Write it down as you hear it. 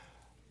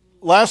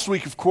last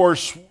week, of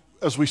course,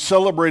 as we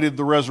celebrated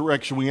the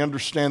resurrection, we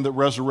understand that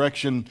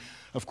resurrection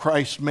of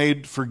Christ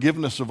made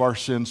forgiveness of our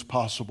sins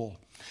possible.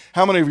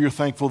 How many of you are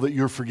thankful that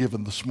you're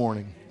forgiven this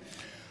morning?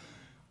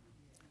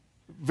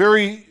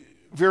 Very,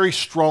 very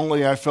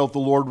strongly, I felt the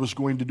Lord was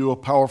going to do a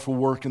powerful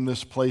work in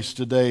this place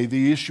today.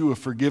 The issue of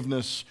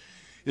forgiveness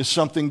is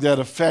something that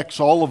affects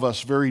all of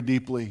us very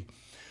deeply.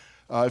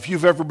 If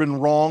you've ever been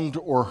wronged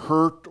or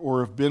hurt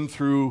or have been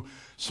through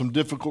some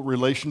difficult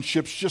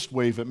relationships, just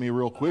wave at me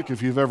real quick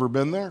if you've ever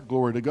been there.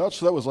 Glory to God.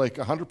 So that was like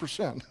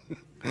 100%.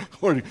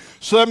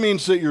 So that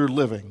means that you're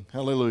living.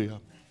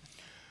 Hallelujah.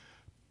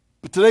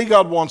 But today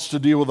God wants to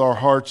deal with our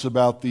hearts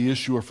about the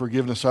issue of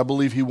forgiveness. I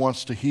believe He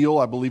wants to heal.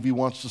 I believe He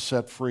wants to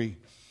set free.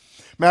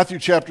 Matthew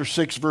chapter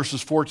 6,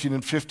 verses 14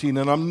 and 15,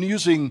 and I'm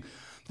using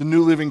the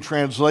New Living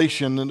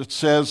Translation, and it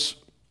says,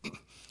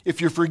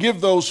 "If you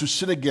forgive those who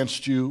sin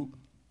against you,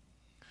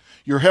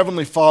 your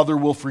heavenly Father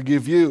will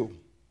forgive you.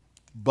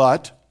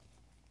 But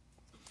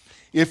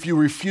if you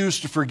refuse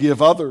to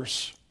forgive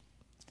others,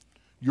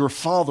 your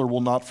Father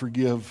will not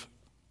forgive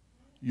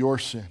your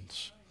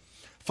sins."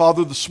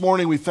 Father, this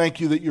morning we thank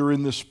you that you're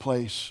in this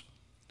place.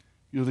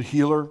 You're the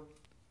healer,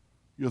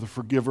 you're the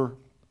forgiver,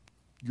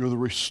 you're the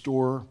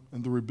restorer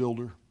and the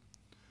rebuilder.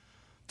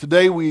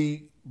 Today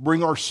we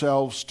bring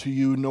ourselves to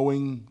you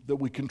knowing that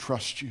we can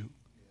trust you.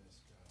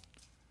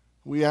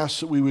 We ask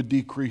that we would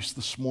decrease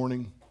this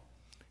morning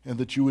and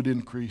that you would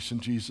increase in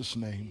Jesus'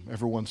 name.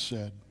 Everyone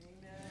said.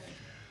 Amen.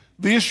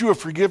 The issue of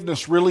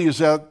forgiveness really is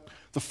at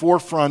the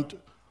forefront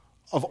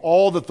of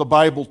all that the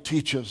Bible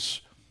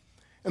teaches.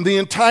 And the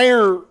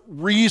entire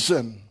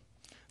reason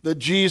that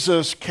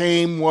Jesus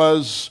came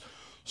was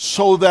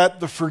so that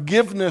the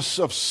forgiveness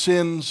of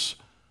sins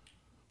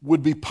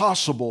would be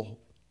possible.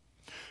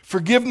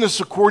 Forgiveness,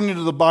 according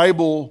to the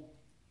Bible,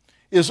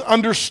 is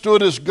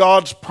understood as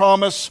God's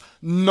promise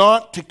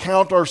not to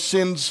count our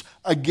sins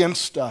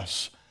against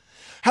us.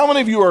 How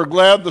many of you are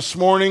glad this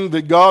morning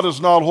that God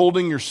is not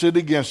holding your sin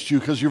against you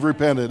because you've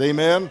repented?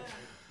 Amen?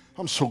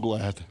 I'm so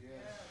glad.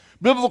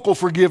 Biblical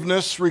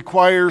forgiveness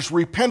requires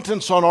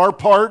repentance on our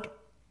part,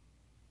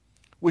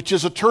 which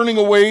is a turning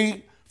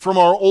away from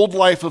our old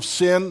life of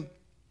sin,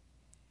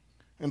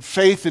 and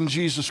faith in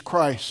Jesus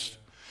Christ.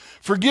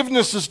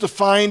 Forgiveness is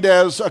defined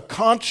as a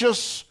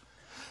conscious,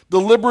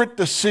 deliberate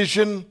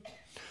decision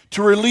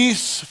to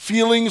release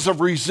feelings of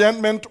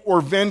resentment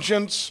or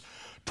vengeance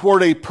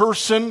toward a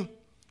person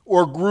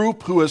or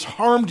group who has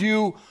harmed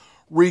you,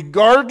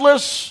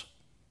 regardless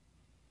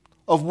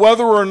of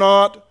whether or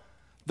not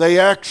they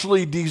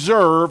actually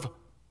deserve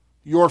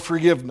your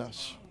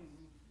forgiveness.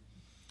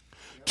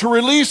 To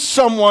release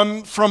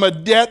someone from a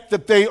debt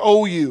that they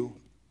owe you,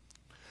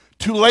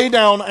 to lay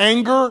down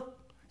anger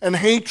and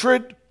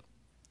hatred,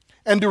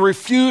 and to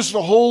refuse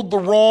to hold the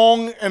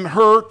wrong and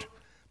hurt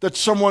that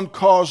someone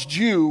caused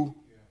you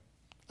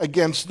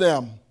against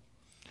them.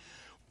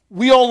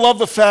 We all love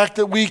the fact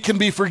that we can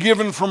be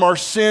forgiven from our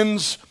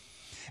sins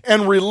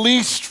and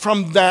released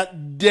from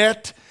that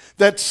debt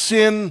that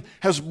sin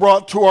has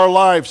brought to our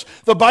lives.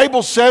 The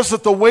Bible says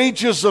that the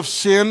wages of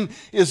sin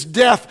is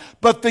death,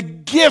 but the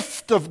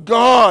gift of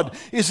God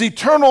is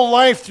eternal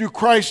life through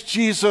Christ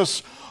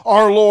Jesus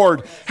our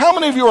Lord. How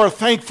many of you are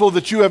thankful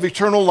that you have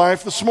eternal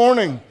life this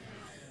morning?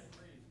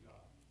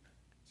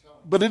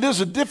 But it is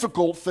a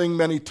difficult thing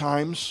many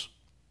times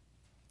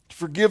to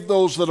forgive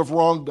those that have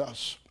wronged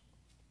us.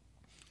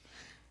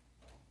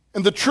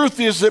 And the truth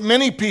is that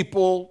many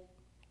people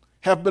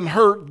have been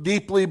hurt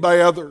deeply by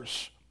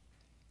others.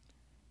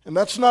 And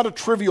that's not a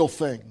trivial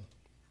thing.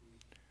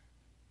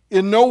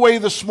 In no way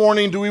this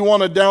morning do we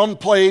want to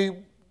downplay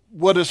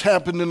what has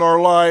happened in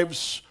our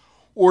lives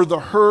or the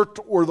hurt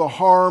or the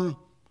harm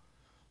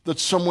that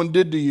someone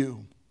did to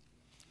you.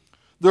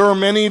 There are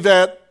many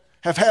that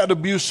have had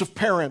abusive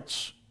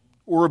parents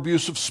or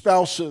abusive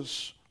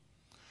spouses.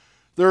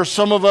 There are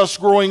some of us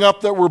growing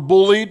up that were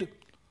bullied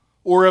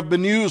or have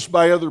been used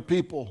by other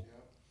people.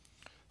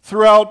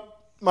 Throughout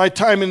my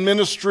time in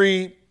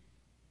ministry,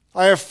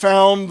 I have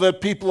found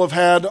that people have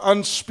had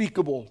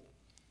unspeakable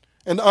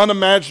and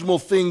unimaginable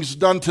things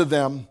done to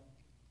them,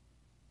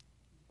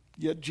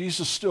 yet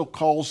Jesus still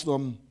calls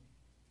them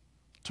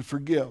to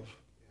forgive.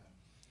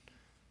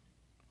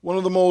 One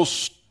of the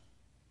most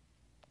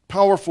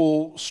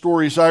powerful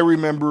stories I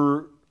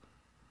remember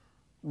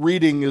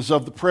reading is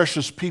of the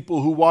precious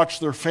people who watched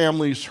their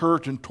families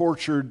hurt and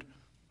tortured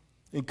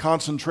in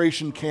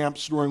concentration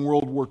camps during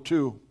World War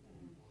II.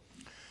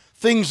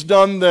 Things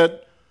done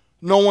that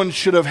no one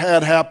should have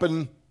had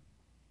happen.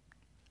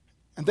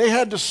 And they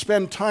had to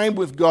spend time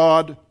with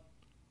God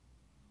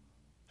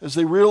as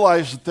they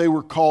realized that they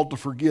were called to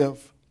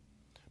forgive.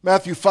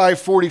 Matthew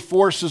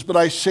 5:44 says, "But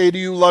I say to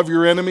you, love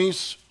your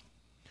enemies,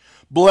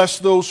 bless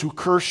those who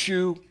curse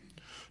you,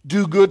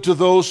 do good to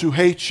those who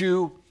hate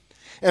you,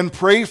 and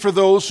pray for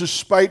those who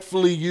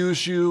spitefully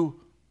use you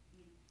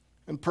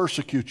and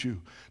persecute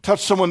you."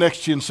 Touch someone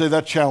next to you and say,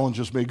 "That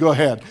challenges me." Go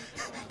ahead.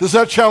 Does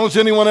that challenge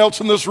anyone else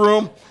in this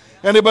room?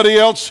 Anybody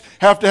else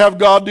have to have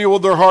God deal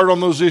with their heart on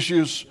those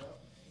issues?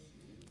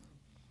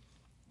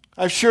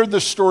 I've shared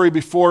this story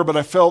before, but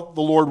I felt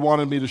the Lord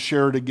wanted me to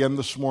share it again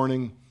this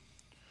morning.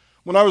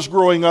 When I was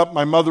growing up,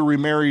 my mother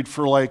remarried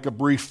for like a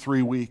brief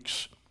 3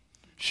 weeks.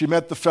 She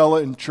met the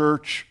fella in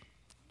church.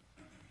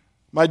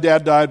 My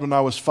dad died when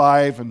I was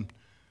 5, and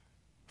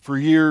for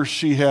years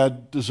she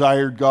had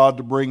desired God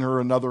to bring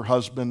her another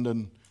husband,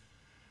 and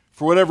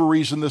for whatever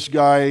reason, this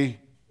guy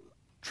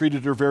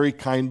treated her very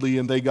kindly,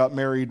 and they got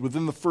married.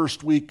 Within the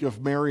first week of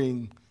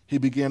marrying, he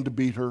began to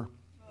beat her,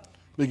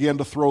 began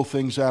to throw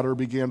things at her,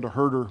 began to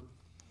hurt her.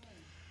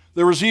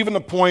 There was even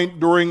a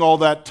point during all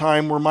that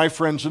time where my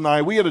friends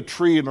and we had a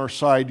tree in our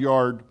side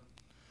yard.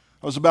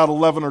 I was about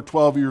 11 or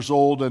 12 years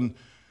old, and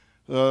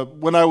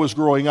when I was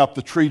growing up,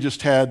 the tree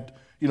just had,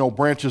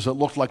 branches that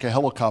looked like a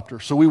helicopter.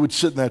 So we would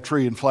sit in that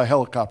tree and fly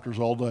helicopters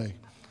all day.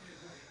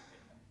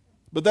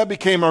 But that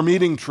became our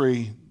meeting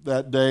tree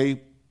that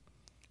day.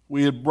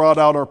 We had brought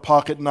out our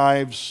pocket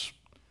knives.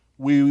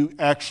 We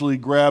actually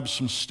grabbed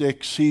some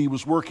sticks. He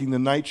was working the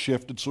night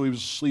shift, and so he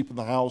was asleep in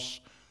the house.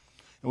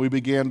 And we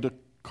began to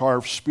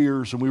carve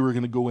spears, and we were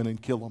going to go in and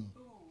kill him.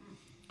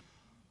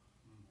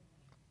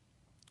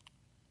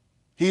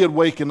 He had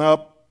waken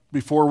up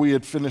before we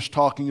had finished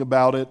talking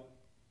about it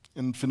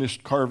and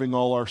finished carving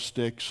all our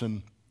sticks.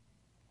 And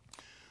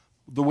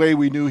the way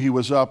we knew he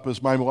was up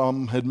is my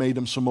mom had made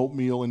him some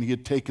oatmeal, and he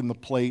had taken the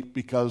plate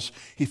because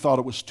he thought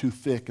it was too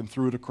thick and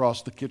threw it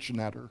across the kitchen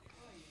at her.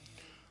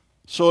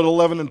 So at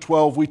 11 and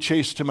 12, we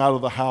chased him out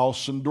of the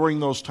house, and during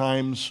those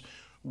times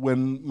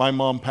when my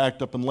mom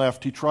packed up and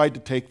left, he tried to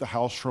take the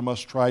house from us,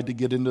 tried to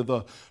get into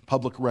the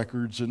public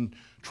records, and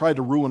tried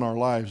to ruin our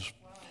lives.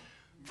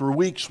 For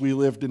weeks, we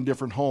lived in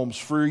different homes.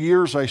 For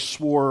years, I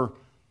swore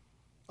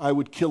I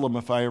would kill him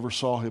if I ever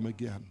saw him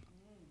again.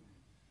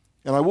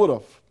 And I would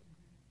have.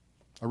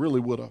 I really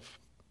would have.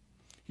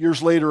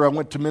 Years later, I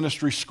went to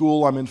ministry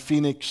school. I'm in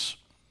Phoenix.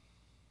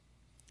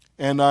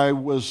 And I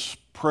was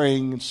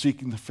praying and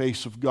seeking the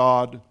face of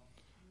God.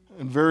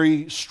 And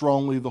very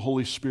strongly, the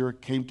Holy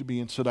Spirit came to me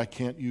and said, I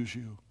can't use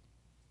you.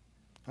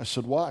 I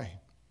said, why?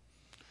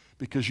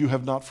 Because you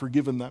have not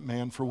forgiven that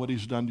man for what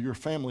he's done to your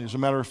family. As a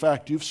matter of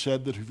fact, you've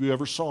said that if you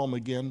ever saw him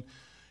again,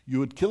 you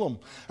would kill him.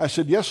 I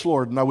said, yes,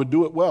 Lord, and I would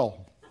do it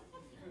well.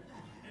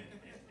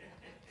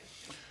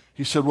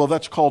 He said, well,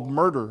 that's called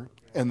murder,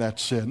 and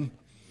that's sin.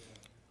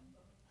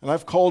 And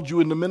I've called you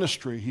into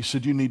ministry. He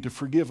said, you need to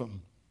forgive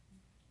him.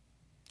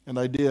 And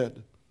I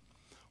did.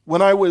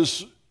 When I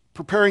was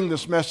preparing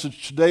this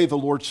message today, the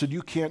Lord said,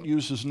 you can't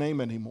use his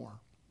name anymore.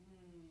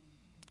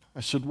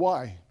 I said,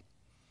 why?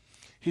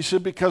 He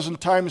said, because in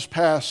times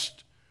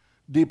past,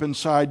 deep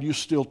inside, you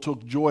still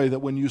took joy that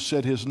when you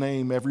said his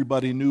name,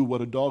 everybody knew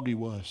what a dog he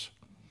was.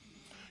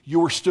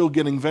 You were still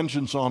getting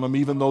vengeance on him,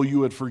 even though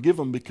you had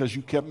forgiven him because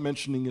you kept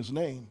mentioning his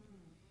name.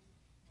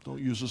 Don't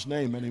use his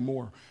name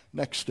anymore.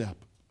 Next step.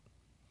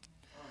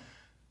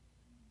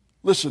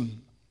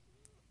 Listen,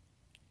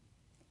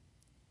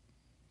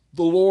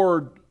 the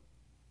Lord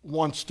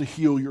wants to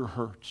heal your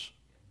hurts.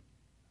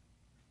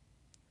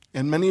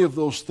 And many of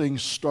those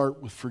things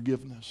start with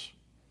forgiveness.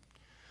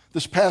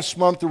 This past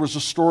month, there was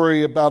a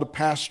story about a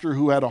pastor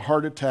who had a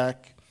heart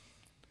attack.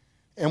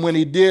 And when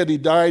he did, he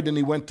died and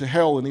he went to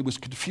hell, and he was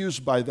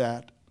confused by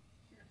that.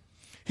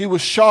 He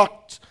was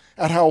shocked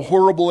at how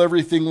horrible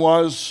everything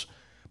was,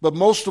 but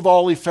most of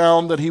all, he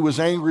found that he was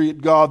angry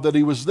at God that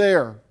he was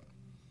there.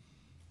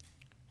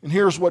 And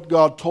here's what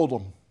God told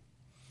him.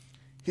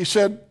 He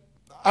said,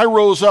 I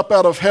rose up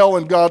out of hell,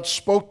 and God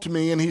spoke to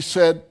me, and he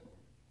said,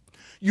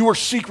 you were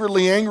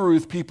secretly angry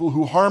with people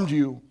who harmed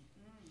you,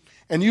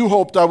 and you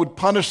hoped I would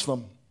punish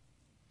them.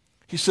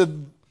 He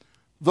said,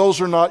 those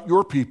are not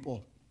your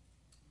people.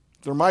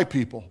 They're my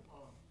people.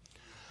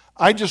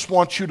 I just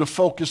want you to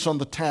focus on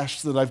the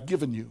tasks that I've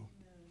given you.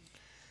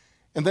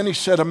 And then he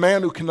said, a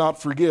man who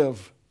cannot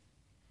forgive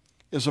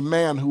is a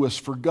man who has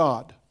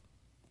forgot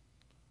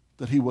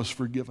that he was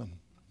forgiven.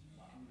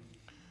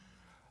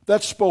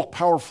 That spoke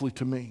powerfully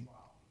to me.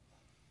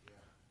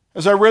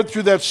 As I read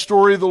through that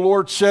story, the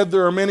Lord said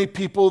there are many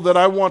people that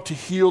I want to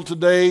heal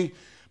today,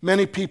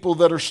 many people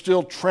that are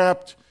still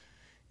trapped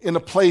in a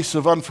place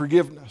of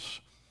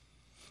unforgiveness.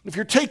 If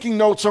you're taking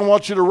notes, I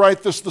want you to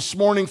write this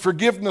morning.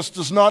 Forgiveness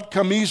does not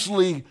come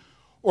easily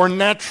or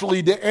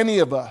naturally to any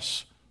of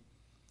us,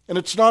 and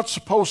it's not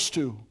supposed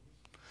to.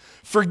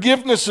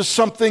 Forgiveness is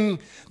something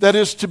that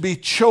is to be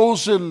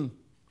chosen,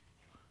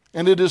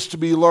 and it is to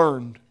be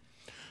learned.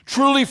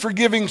 Truly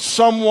forgiving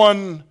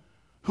someone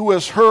who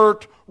has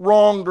hurt,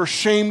 wronged, or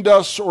shamed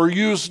us or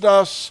used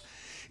us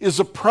is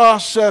a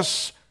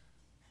process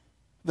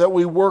that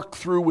we work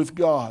through with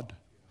God.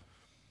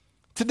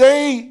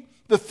 Today,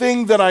 the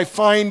thing that I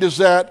find is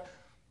that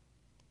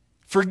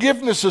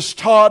forgiveness is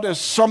taught as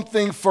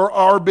something for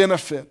our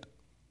benefit.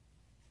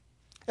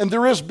 And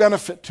there is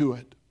benefit to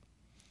it.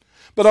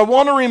 But I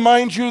want to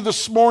remind you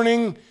this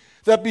morning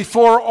that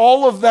before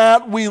all of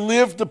that, we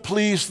live to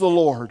please the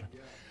Lord.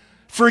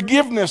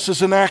 Forgiveness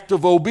is an act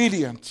of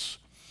obedience.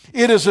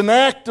 It is an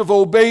act of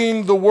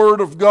obeying the Word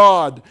of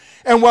God.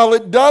 And while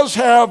it does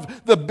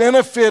have the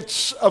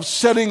benefits of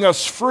setting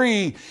us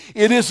free,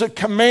 it is a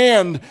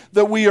command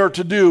that we are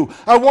to do.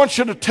 I want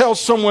you to tell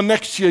someone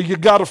next to you, you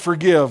got to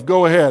forgive.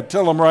 Go ahead,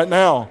 tell them right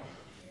now.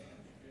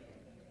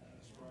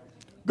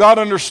 God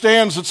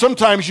understands that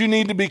sometimes you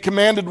need to be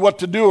commanded what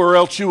to do or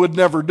else you would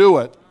never do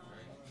it.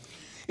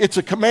 It's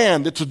a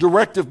command. It's a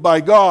directive by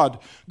God.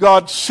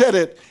 God said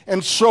it,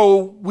 and so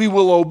we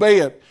will obey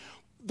it.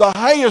 The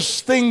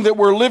highest thing that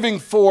we're living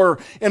for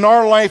in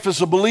our life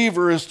as a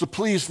believer is to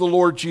please the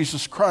Lord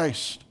Jesus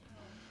Christ.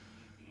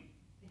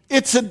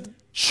 It's a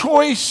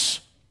choice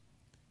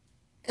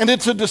and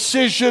it's a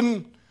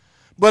decision,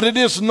 but it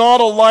is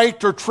not a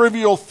light or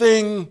trivial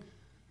thing,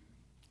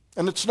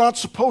 and it's not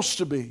supposed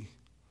to be.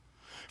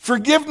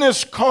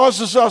 Forgiveness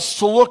causes us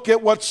to look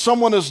at what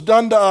someone has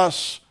done to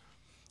us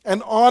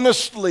and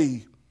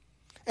honestly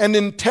and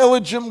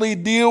intelligently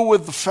deal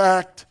with the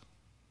fact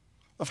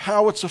of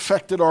how it's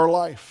affected our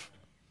life.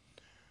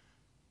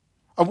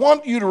 I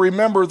want you to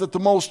remember that the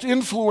most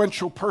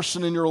influential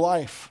person in your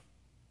life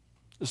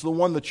is the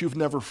one that you've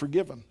never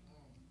forgiven.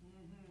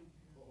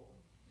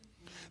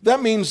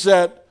 That means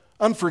that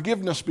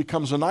unforgiveness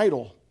becomes an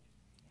idol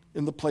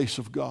in the place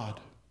of God.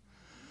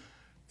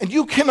 And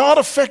you cannot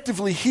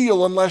effectively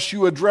heal unless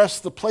you address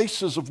the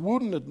places of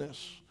woundedness.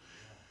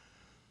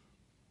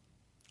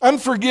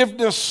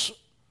 Unforgiveness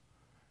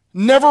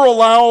never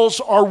allows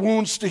our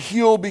wounds to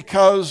heal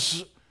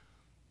because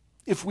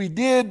if we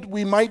did,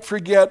 we might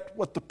forget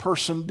what the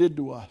person did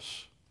to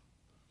us.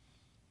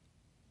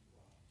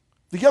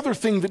 The other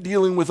thing that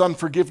dealing with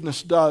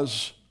unforgiveness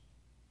does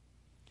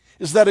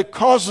is that it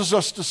causes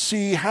us to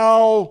see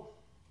how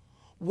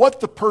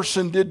what the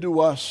person did to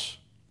us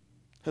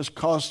has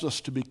caused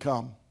us to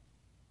become.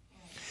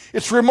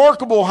 It's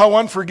remarkable how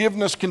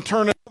unforgiveness can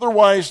turn an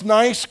otherwise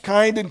nice,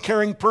 kind, and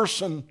caring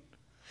person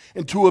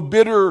into a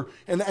bitter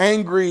and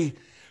angry,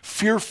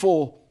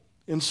 fearful,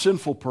 and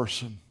sinful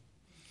person.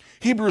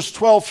 Hebrews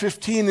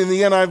 12:15 in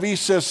the NIV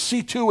says,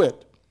 "See to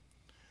it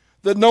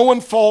that no one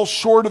falls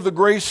short of the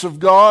grace of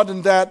God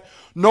and that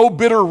no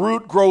bitter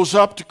root grows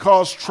up to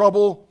cause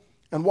trouble,"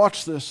 and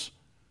watch this,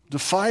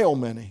 "defile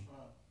many."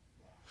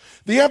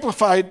 The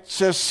Amplified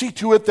says, "See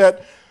to it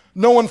that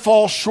no one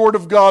falls short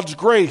of God's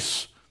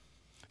grace,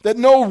 that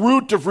no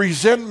root of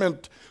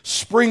resentment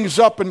springs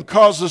up and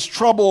causes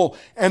trouble,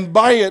 and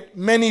by it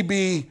many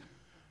be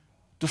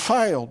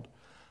defiled."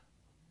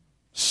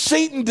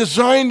 Satan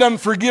designed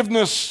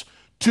unforgiveness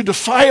to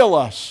defile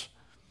us,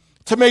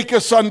 to make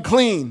us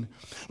unclean.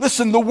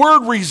 Listen, the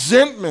word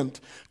resentment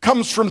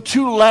comes from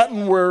two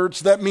Latin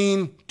words that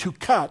mean to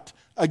cut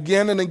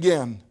again and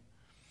again.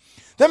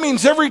 That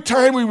means every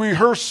time we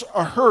rehearse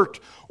a hurt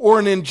or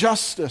an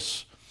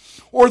injustice,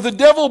 or the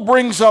devil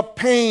brings up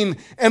pain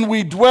and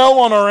we dwell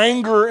on our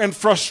anger and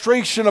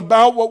frustration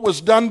about what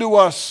was done to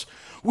us,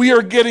 we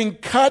are getting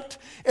cut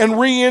and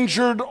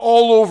re-injured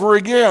all over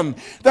again.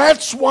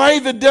 That's why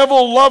the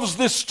devil loves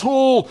this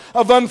tool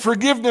of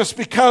unforgiveness,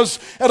 because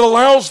it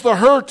allows the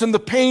hurt and the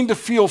pain to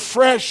feel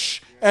fresh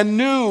and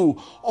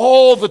new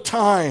all the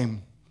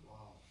time.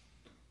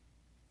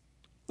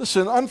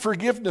 Listen,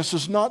 unforgiveness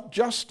is not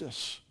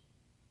justice.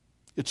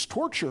 It's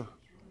torture.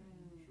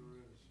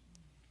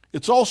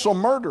 It's also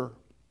murder.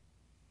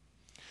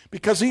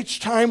 Because each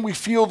time we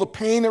feel the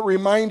pain, it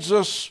reminds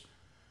us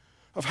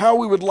of how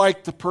we would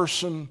like the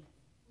person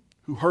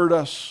who hurt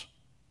us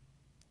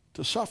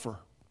to suffer.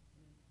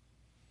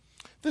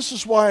 This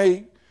is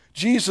why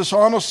Jesus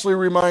honestly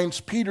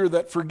reminds Peter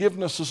that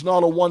forgiveness is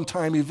not a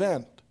one-time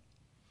event.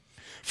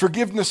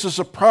 Forgiveness is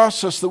a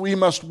process that we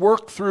must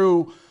work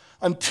through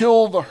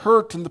until the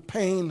hurt and the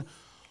pain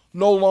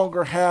no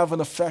longer have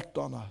an effect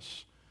on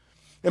us.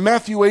 In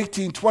Matthew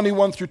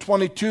 18:21 through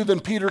 22,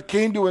 then Peter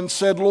came to him and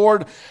said,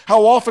 "Lord,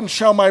 how often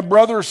shall my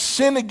brother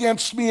sin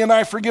against me and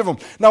I forgive him?"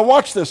 Now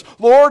watch this.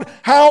 "Lord,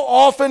 how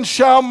often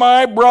shall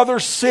my brother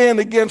sin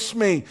against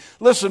me?"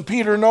 Listen,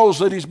 Peter knows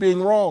that he's being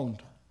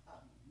wronged.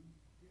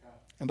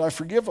 "And I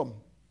forgive him.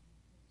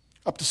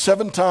 Up to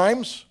 7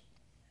 times?"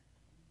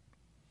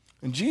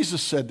 And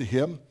Jesus said to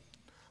him,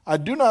 "I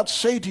do not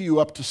say to you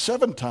up to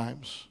 7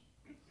 times,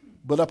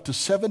 but up to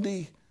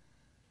 70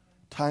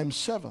 times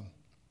 7.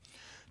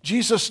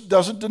 Jesus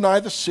doesn't deny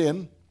the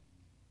sin.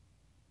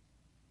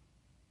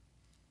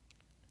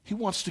 He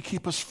wants to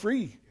keep us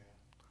free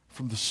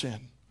from the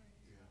sin.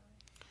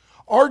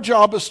 Our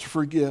job is to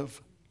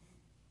forgive.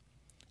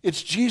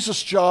 It's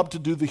Jesus' job to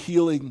do the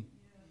healing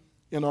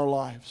in our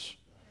lives.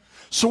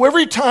 So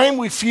every time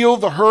we feel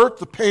the hurt,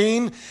 the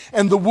pain,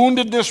 and the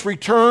woundedness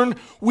return,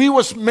 we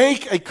must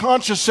make a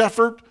conscious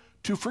effort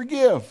to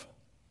forgive.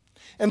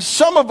 And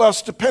some of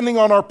us, depending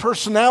on our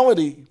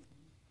personality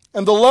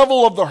and the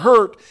level of the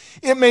hurt,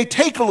 it may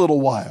take a little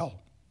while.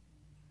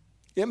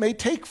 It may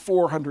take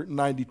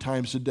 490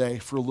 times a day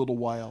for a little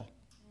while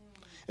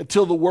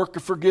until the work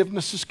of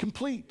forgiveness is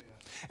complete.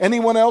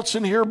 Anyone else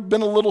in here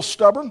been a little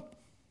stubborn?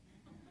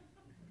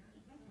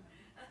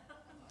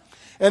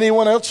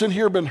 Anyone else in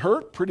here been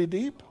hurt pretty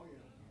deep?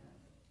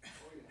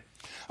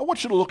 I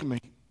want you to look at me,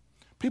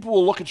 People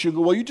will look at you and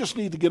go, well, you just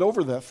need to get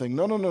over that thing.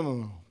 No, no, no, no,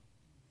 no.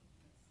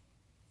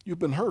 You've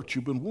been hurt.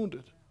 You've been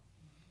wounded.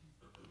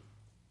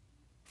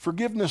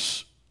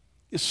 Forgiveness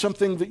is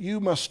something that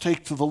you must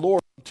take to the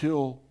Lord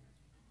until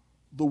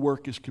the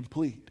work is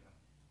complete.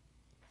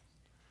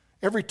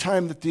 Every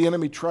time that the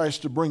enemy tries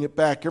to bring it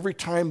back, every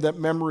time that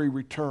memory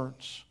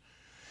returns.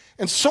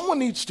 And someone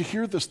needs to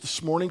hear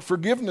this morning.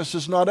 Forgiveness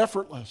is not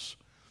effortless.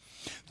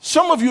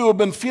 Some of you have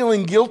been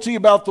feeling guilty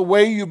about the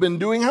way you've been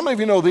doing. How many of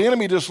you know the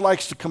enemy just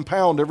likes to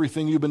compound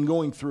everything you've been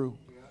going through?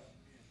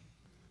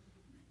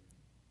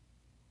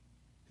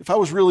 If I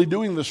was really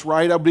doing this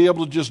right, I'd be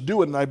able to just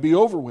do it and I'd be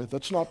over with.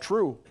 That's not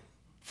true.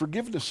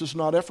 Forgiveness is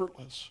not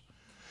effortless.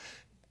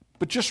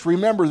 But just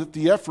remember that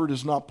the effort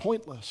is not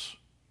pointless.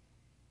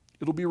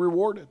 It'll be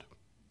rewarded.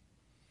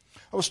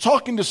 I was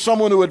talking to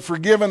someone who had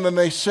forgiven, and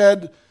they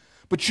said,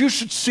 but you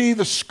should see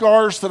the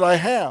scars that I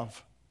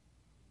have.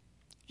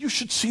 You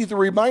should see the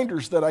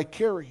reminders that I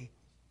carry.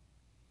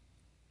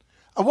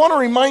 I want to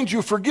remind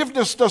you,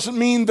 forgiveness doesn't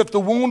mean that the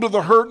wound or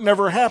the hurt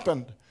never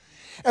happened.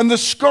 And the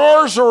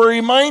scars are a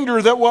reminder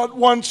that what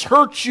once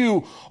hurt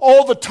you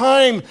all the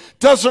time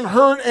doesn't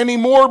hurt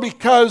anymore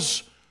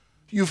because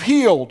you've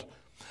healed.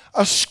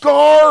 A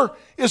scar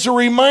is a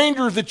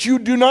reminder that you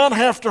do not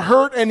have to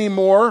hurt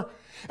anymore,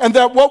 and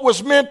that what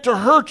was meant to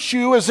hurt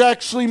you has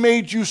actually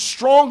made you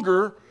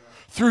stronger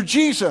through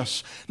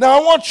Jesus. Now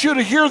I want you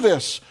to hear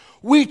this.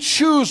 We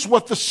choose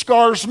what the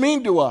scars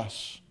mean to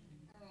us.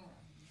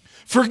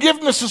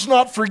 Forgiveness is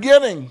not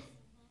forgetting.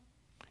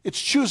 It's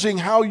choosing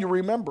how you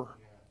remember.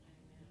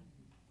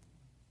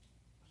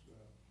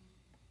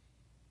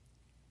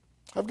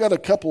 I've got a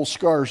couple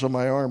scars on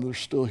my arm. They're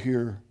still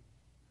here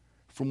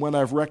from when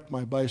I've wrecked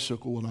my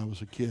bicycle when I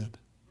was a kid.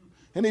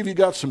 Any of you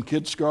got some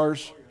kid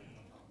scars?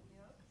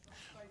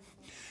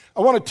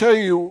 I want to tell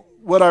you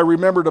what I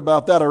remembered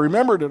about that. I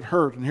remembered it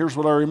hurt, and here's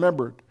what I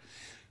remembered.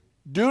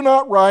 Do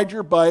not ride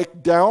your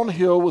bike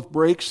downhill with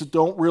brakes that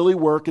don't really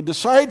work and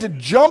decide to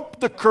jump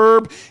the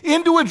curb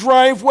into a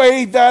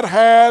driveway that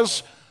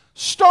has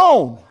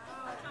stone.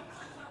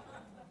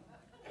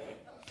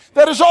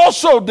 That is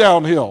also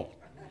downhill.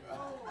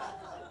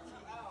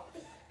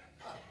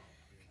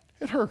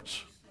 It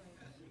hurts.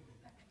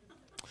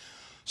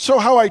 So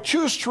how I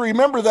choose to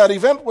remember that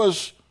event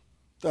was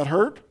that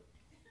hurt,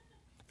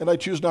 and I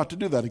choose not to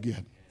do that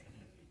again.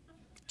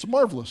 It's a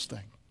marvelous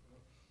thing.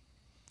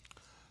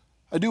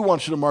 I do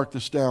want you to mark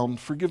this down.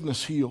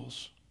 Forgiveness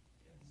heals.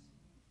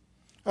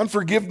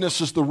 Unforgiveness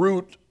is the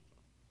root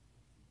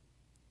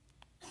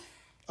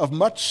of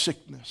much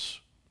sickness.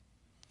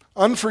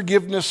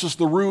 Unforgiveness is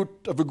the root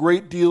of a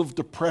great deal of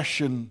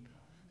depression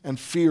and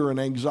fear and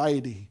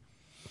anxiety.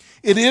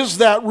 It is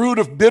that root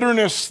of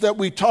bitterness that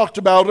we talked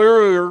about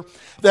earlier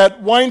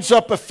that winds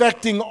up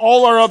affecting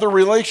all our other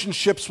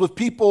relationships with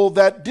people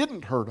that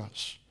didn't hurt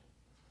us.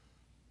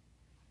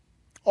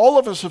 All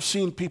of us have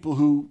seen people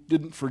who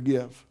didn't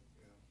forgive.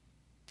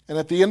 And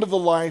at the end of the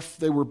life,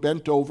 they were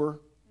bent over,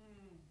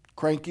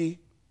 cranky,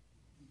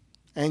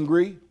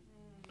 angry,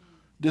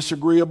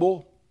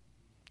 disagreeable,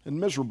 and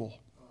miserable.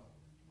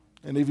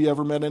 Any of you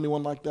ever met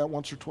anyone like that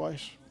once or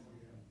twice?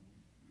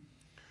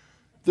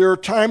 There are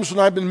times when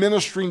I've been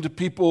ministering to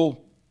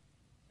people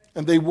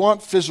and they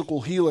want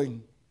physical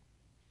healing.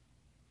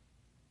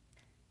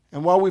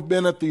 And while we've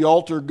been at the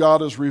altar,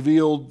 God has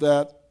revealed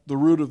that the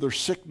root of their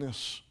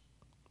sickness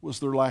was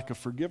their lack of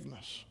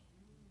forgiveness.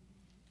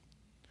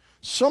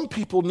 Some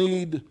people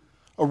need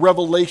a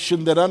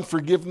revelation that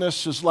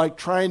unforgiveness is like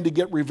trying to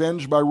get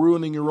revenge by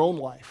ruining your own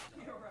life.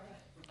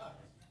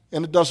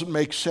 And it doesn't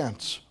make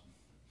sense.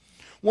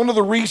 One of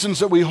the reasons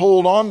that we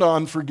hold on to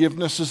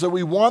unforgiveness is that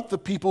we want the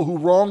people who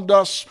wronged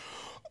us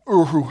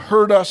or who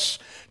hurt us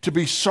to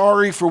be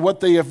sorry for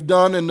what they have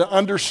done and to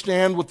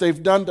understand what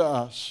they've done to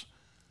us.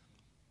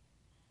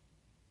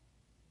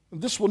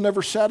 This will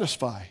never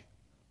satisfy,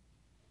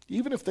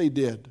 even if they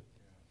did.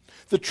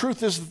 The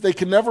truth is that they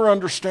can never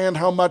understand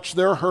how much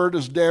their hurt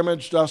has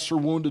damaged us or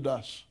wounded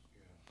us.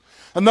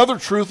 Another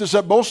truth is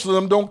that most of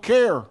them don't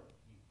care,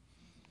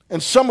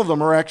 and some of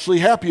them are actually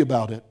happy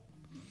about it.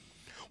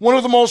 One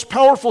of the most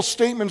powerful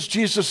statements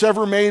Jesus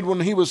ever made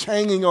when he was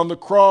hanging on the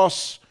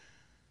cross,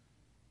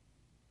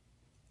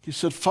 he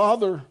said,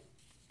 "Father,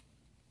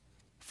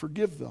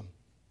 forgive them,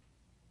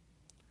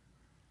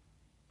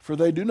 for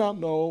they do not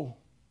know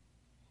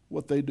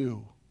what they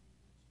do."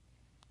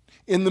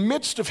 In the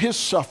midst of his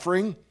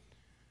suffering,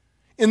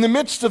 in the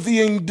midst of the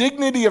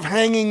indignity of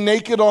hanging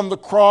naked on the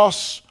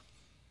cross,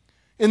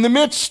 in the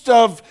midst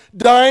of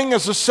dying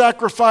as a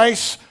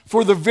sacrifice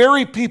for the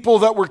very people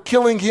that were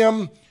killing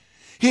him,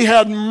 he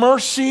had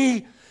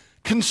mercy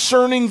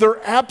concerning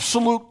their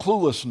absolute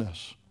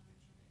cluelessness.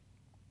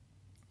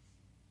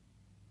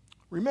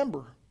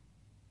 Remember,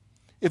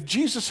 if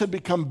Jesus had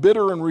become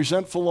bitter and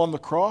resentful on the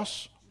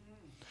cross,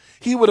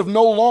 he would have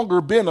no longer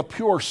been a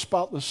pure,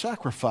 spotless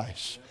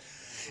sacrifice.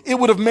 It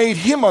would have made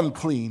him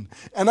unclean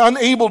and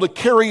unable to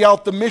carry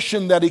out the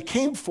mission that he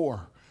came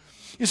for.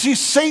 You see,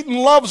 Satan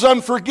loves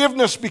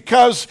unforgiveness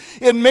because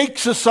it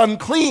makes us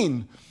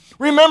unclean.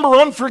 Remember,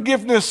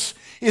 unforgiveness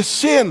is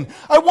sin.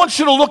 I want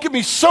you to look at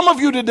me. Some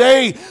of you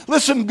today,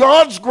 listen,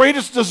 God's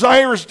greatest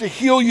desire is to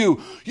heal you.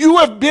 You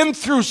have been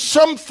through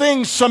some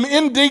things, some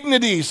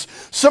indignities,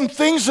 some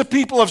things that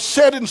people have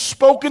said and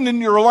spoken in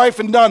your life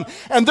and done,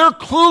 and they're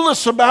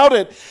clueless about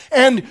it.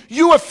 And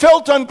you have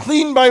felt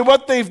unclean by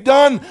what they've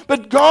done,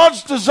 but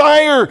God's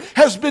desire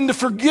has been to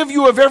forgive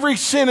you of every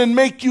sin and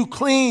make you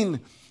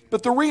clean.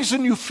 But the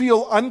reason you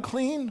feel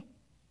unclean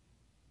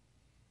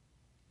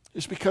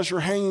is because you're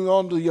hanging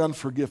on to the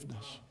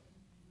unforgiveness.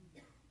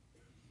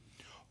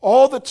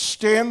 All that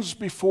stands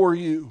before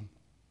you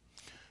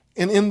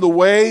and in the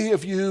way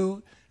of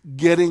you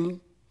getting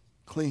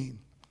clean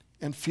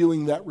and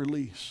feeling that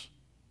release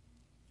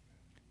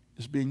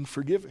is being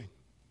forgiving.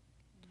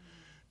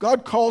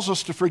 God calls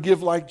us to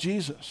forgive like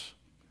Jesus,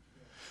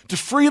 to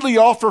freely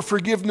offer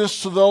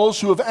forgiveness to those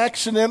who have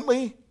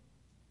accidentally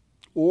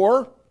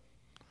or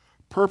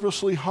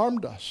purposely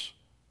harmed us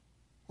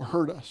or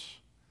hurt us.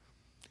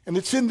 And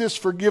it's in this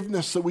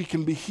forgiveness that we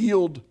can be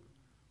healed,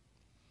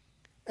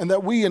 and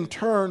that we in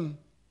turn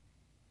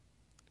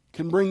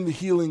can bring the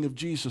healing of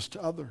Jesus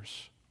to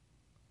others.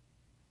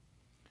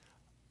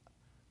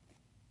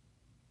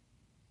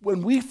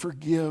 When we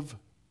forgive,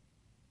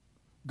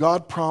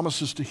 God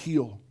promises to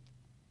heal,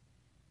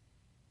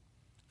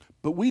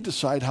 but we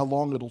decide how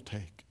long it'll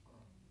take.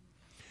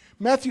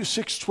 Matthew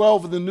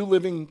 6:12 in the New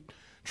Living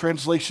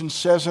Translation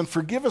says, "And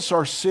forgive us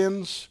our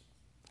sins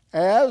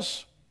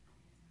as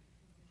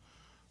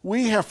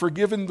we have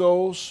forgiven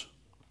those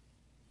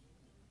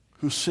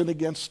who sin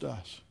against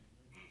us."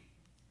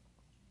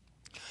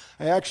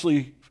 I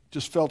actually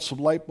just felt some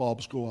light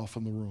bulbs go off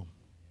in the room.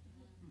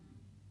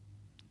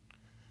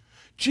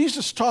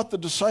 Jesus taught the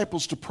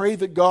disciples to pray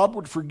that God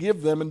would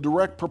forgive them in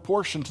direct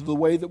proportion to the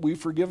way that we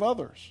forgive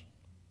others.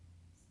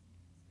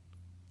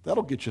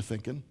 That'll get you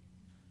thinking.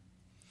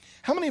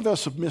 How many of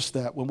us have missed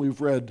that when we've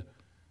read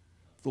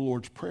the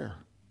Lord's Prayer?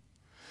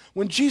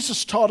 When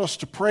Jesus taught us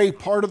to pray,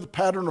 part of the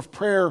pattern of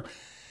prayer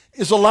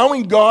is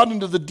allowing God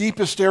into the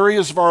deepest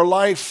areas of our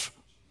life,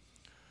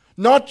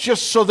 not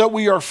just so that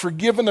we are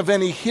forgiven of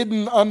any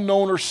hidden,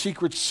 unknown, or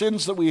secret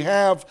sins that we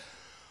have.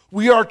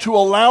 We are to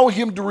allow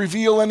Him to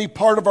reveal any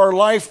part of our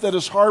life that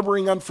is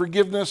harboring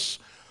unforgiveness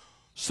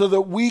so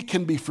that we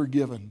can be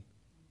forgiven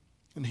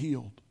and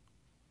healed,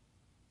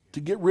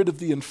 to get rid of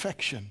the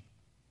infection.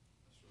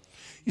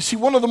 You see,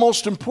 one of the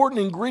most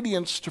important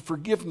ingredients to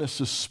forgiveness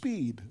is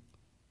speed.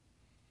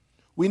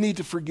 We need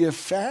to forgive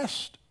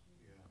fast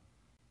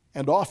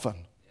and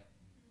often.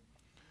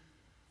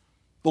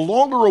 The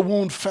longer a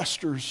wound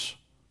festers,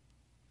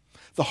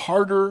 the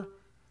harder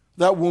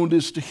that wound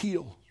is to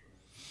heal.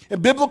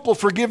 And biblical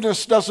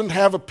forgiveness doesn't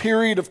have a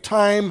period of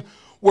time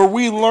where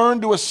we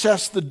learn to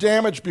assess the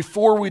damage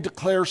before we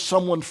declare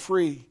someone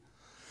free.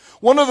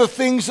 One of the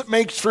things that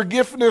makes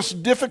forgiveness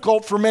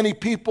difficult for many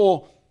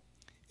people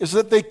is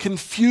that they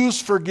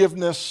confuse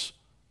forgiveness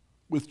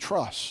with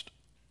trust.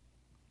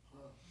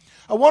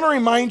 I want to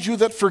remind you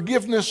that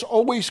forgiveness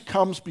always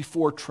comes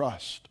before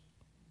trust.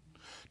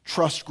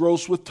 Trust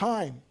grows with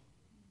time.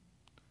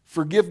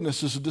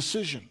 Forgiveness is a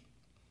decision.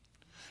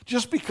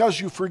 Just because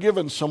you've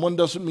forgiven someone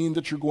doesn't mean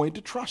that you're going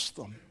to trust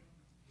them.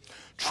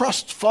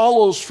 Trust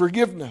follows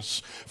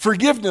forgiveness.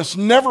 Forgiveness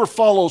never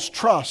follows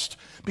trust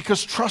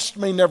because trust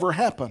may never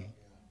happen.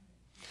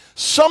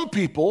 Some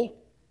people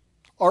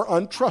are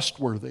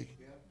untrustworthy.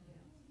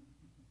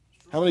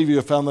 How many of you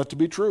have found that to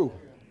be true?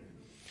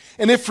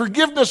 And if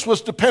forgiveness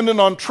was dependent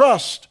on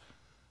trust,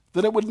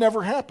 then it would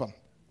never happen.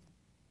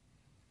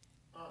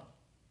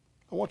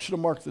 I want you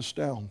to mark this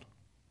down.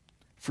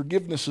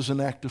 Forgiveness is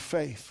an act of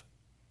faith.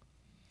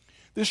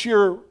 This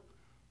year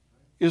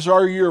is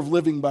our year of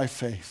living by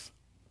faith.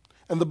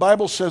 And the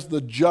Bible says the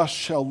just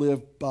shall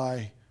live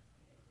by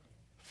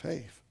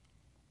faith.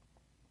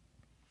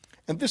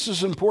 And this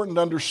is important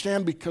to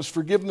understand because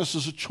forgiveness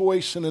is a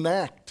choice and an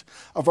act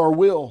of our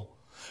will.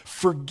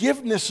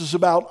 Forgiveness is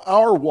about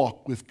our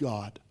walk with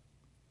God,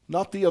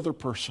 not the other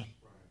person.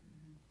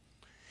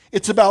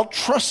 It's about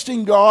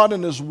trusting God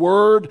and His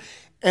Word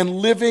and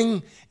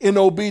living in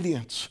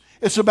obedience.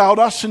 It's about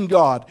us and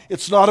God.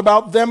 It's not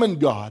about them and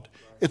God.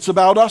 It's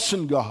about us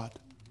and God.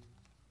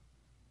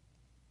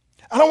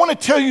 And I want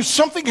to tell you,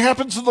 something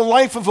happens in the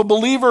life of a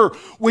believer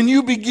when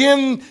you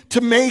begin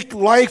to make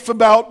life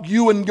about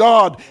you and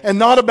God and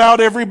not about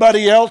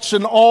everybody else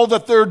and all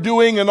that they're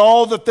doing and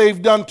all that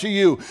they've done to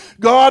you.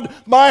 God,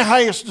 my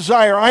highest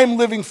desire, I'm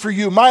living for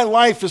you. My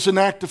life is an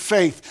act of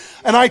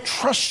faith, and I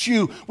trust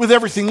you with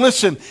everything.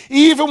 Listen,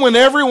 even when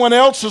everyone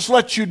else has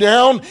let you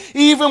down,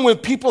 even when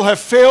people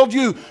have failed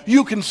you,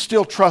 you can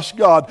still trust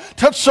God.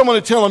 Touch someone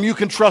and tell them you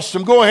can trust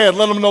Him. Go ahead,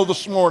 let them know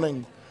this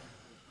morning.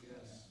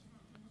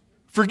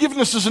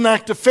 Forgiveness is an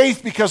act of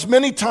faith because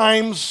many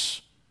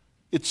times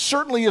it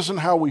certainly isn't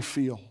how we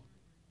feel.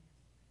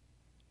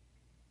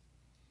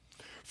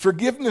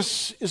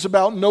 Forgiveness is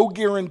about no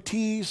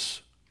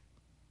guarantees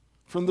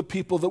from the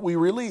people that we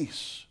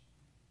release.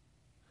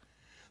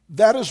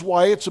 That is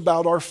why it's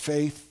about our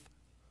faith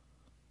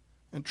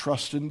and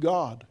trust in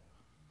God.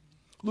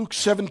 Luke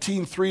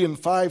 17:3 and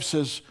 5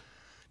 says,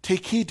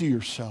 "Take heed to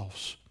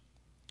yourselves,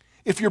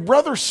 If your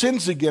brother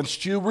sins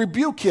against you,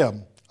 rebuke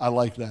him. I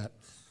like that.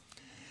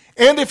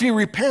 And if he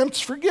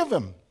repents, forgive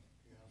him.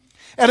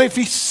 And if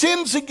he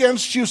sins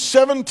against you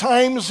 7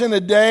 times in a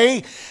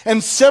day,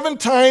 and 7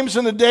 times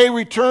in a day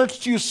returns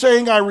to you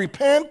saying, I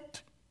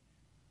repent,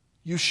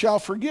 you shall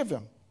forgive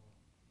him.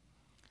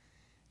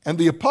 And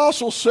the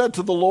apostle said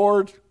to the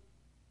Lord,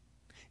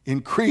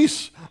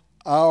 increase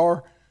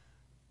our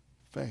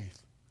faith.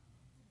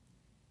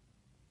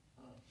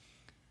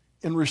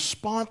 In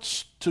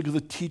response to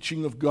the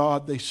teaching of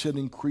God, they said,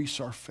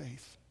 increase our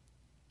faith.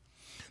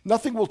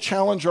 Nothing will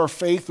challenge our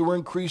faith or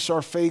increase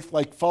our faith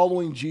like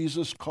following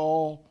Jesus'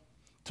 call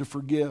to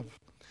forgive.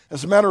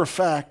 As a matter of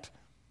fact,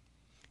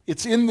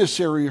 it's in this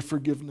area of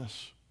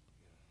forgiveness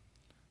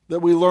that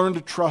we learn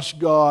to trust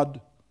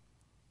God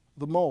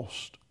the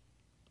most.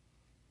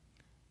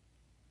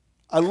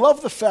 I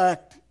love the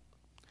fact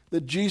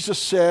that Jesus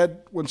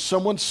said when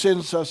someone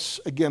sins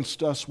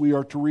against us, we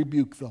are to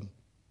rebuke them.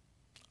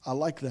 I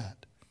like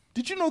that.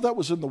 Did you know that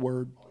was in the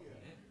Word?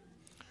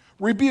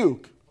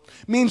 Rebuke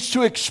means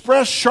to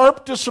express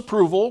sharp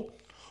disapproval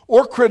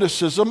or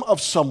criticism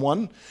of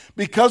someone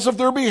because of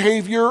their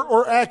behavior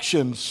or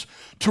actions.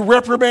 To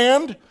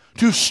reprimand,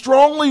 to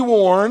strongly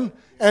warn,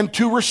 and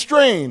to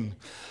restrain.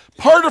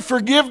 Part of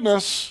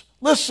forgiveness,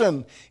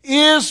 listen,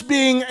 is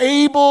being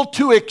able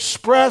to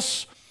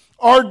express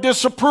our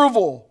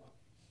disapproval.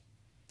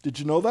 Did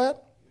you know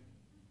that?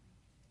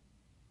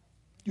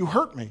 You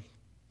hurt me.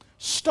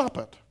 Stop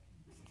it.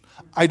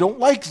 I don't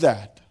like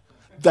that.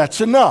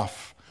 That's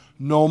enough.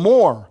 No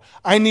more.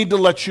 I need to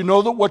let you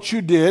know that what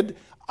you did,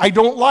 I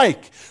don't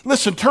like.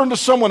 Listen, turn to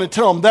someone and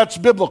tell them that's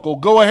biblical.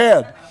 Go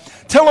ahead.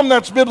 Tell them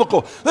that's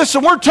biblical.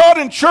 Listen, we're taught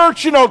in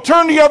church,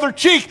 turn the other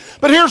cheek.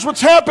 But here's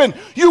what's happened.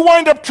 You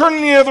wind up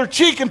turning the other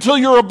cheek until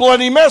you're a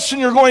bloody mess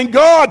and you're going,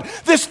 God,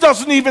 this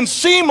doesn't even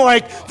seem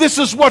like this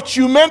is what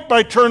you meant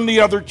by turn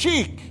the other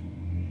cheek.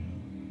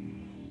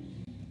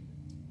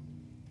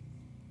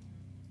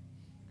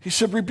 He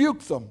said,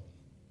 rebuke them.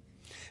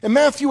 In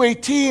Matthew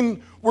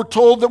 18, we're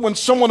told that when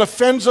someone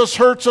offends us,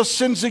 hurts us,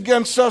 sins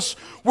against us,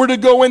 we're to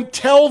go and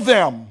tell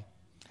them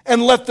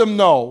and let them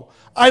know.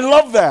 I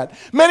love that.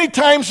 Many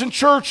times in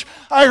church,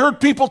 I heard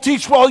people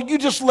teach, well, you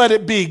just let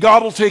it be.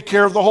 God will take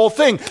care of the whole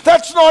thing.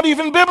 That's not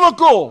even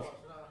biblical.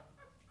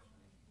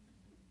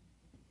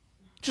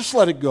 Just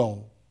let it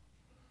go.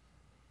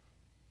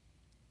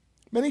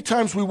 Many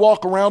times we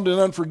walk around in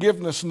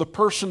unforgiveness and the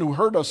person who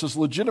hurt us has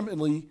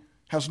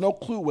no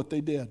clue what they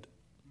did.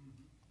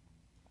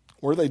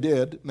 Or they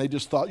did, and they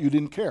just thought you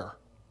didn't care.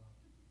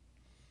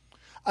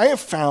 I have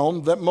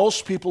found that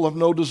most people have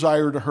no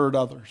desire to hurt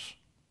others.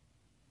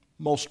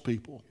 Most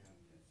people.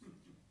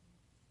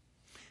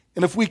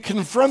 And if we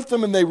confront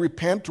them and they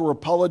repent or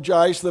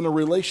apologize, then a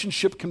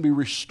relationship can be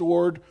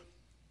restored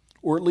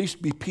or at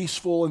least be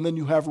peaceful, and then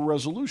you have a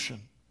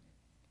resolution.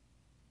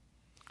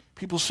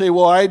 People say,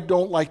 well, I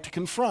don't like to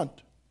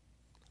confront.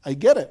 I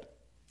get it.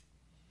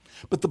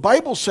 But the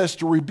Bible says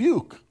to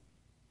rebuke,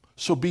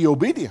 so be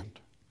obedient.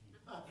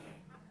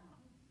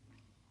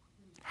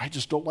 I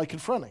just don't like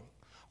confronting.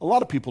 A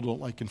lot of people don't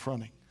like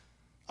confronting.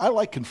 I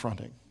like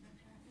confronting.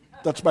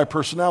 That's my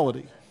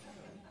personality.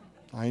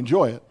 I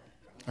enjoy it.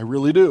 I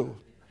really do.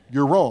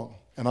 You're wrong,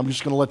 and I'm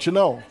just going to let you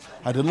know.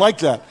 I didn't like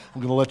that.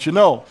 I'm going to let you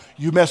know.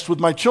 You messed with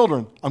my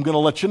children. I'm going to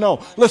let you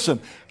know. Listen,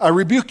 I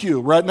rebuke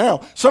you right now.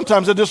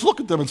 Sometimes I just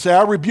look at them and say,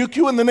 I rebuke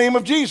you in the name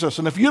of Jesus.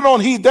 And if you don't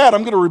heed that,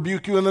 I'm going to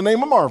rebuke you in the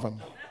name of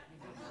Marvin.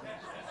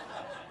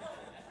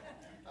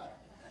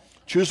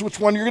 Choose which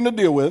one you're going to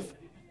deal with.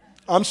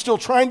 I'm still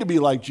trying to be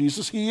like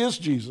Jesus. He is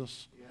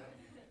Jesus.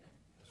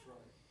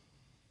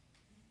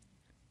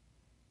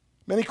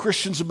 Many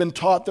Christians have been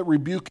taught that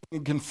rebuking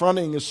and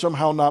confronting is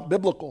somehow not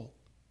biblical.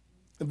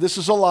 And this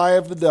is a lie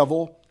of the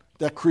devil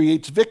that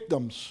creates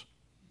victims.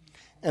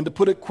 And to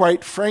put it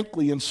quite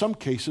frankly, in some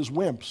cases,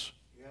 wimps.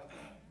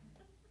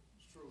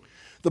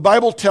 The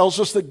Bible tells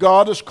us that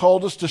God has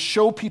called us to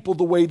show people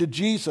the way to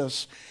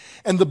Jesus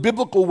and the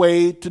biblical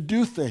way to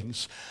do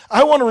things.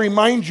 I want to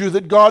remind you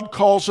that God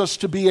calls us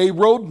to be a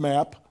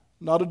roadmap,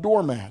 not a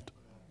doormat.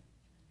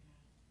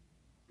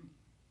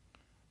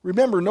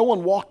 Remember, no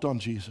one walked on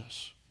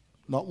Jesus,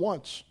 not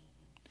once.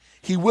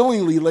 He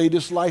willingly laid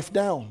his life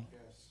down.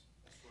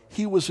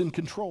 He was in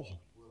control.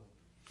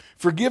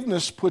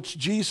 Forgiveness puts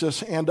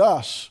Jesus and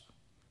us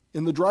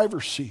in the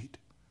driver's seat.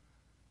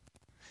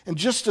 And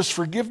just as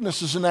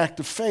forgiveness is an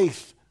act of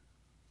faith,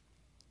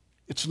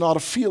 it's not a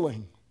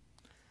feeling.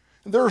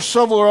 And there are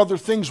several other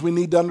things we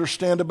need to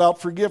understand about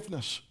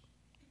forgiveness.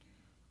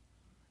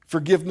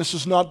 Forgiveness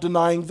is not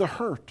denying the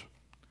hurt.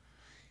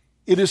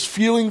 It is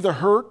feeling the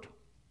hurt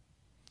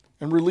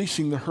and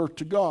releasing the hurt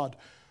to God.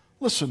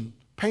 Listen,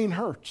 pain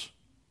hurts.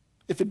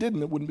 If it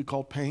didn't, it wouldn't be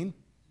called pain.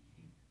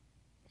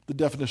 The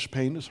definition of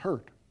pain is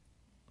hurt.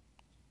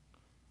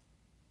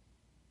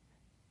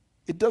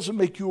 It doesn't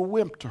make you a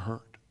wimp to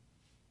hurt.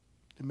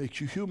 It makes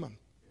you human.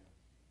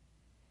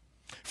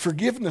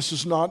 Forgiveness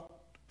is not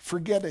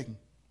forgetting.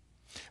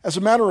 As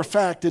a matter of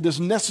fact, it is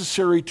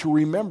necessary to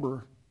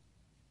remember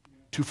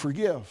to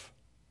forgive.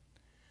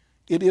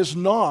 It is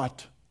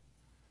not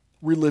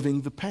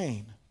reliving the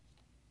pain.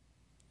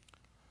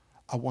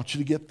 I want you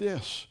to get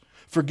this.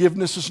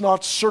 Forgiveness is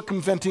not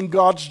circumventing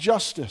God's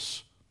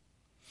justice.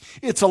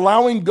 It's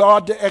allowing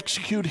God to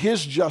execute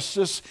His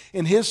justice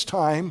in His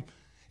time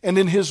and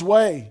in His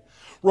way.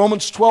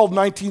 Romans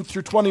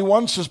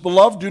 12:19-21 says,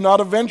 "Beloved, do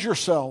not avenge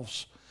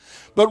yourselves,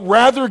 but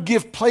rather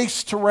give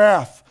place to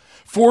wrath.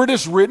 For it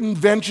is written,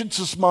 'Vengeance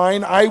is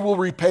mine, I will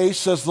repay,'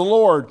 says the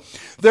Lord.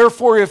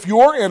 Therefore, if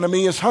your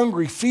enemy is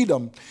hungry, feed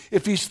him.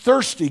 If he's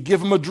thirsty,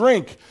 give him a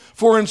drink.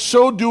 For in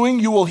so doing,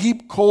 you will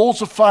heap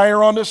coals of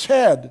fire on his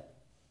head.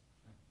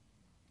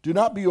 Do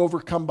not be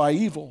overcome by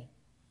evil."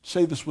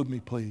 Say this with me,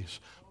 please.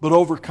 "But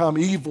overcome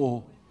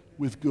evil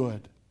with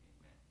good."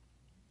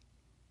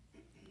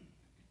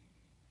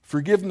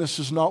 Forgiveness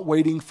is not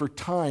waiting for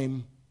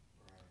time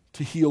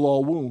to heal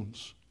all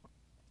wounds.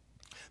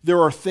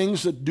 There are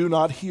things that do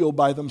not heal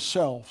by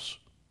themselves,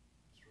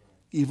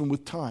 even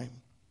with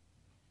time.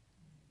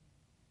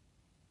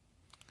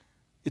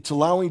 It's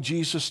allowing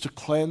Jesus to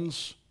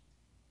cleanse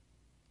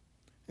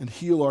and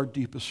heal our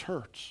deepest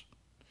hurts.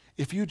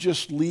 If you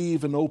just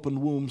leave an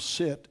open wound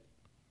sit,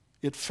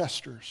 it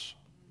festers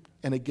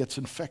and it gets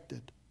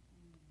infected.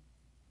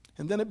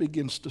 And then it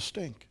begins to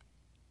stink.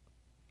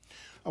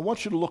 I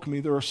want you to look at me.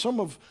 There are some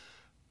of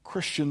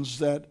Christians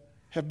that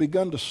have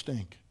begun to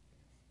stink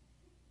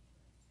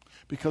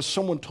because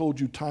someone told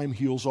you time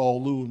heals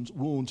all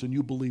wounds and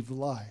you believe the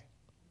lie.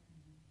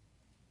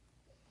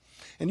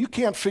 And you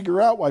can't figure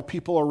out why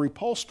people are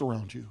repulsed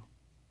around you.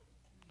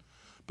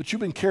 But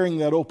you've been carrying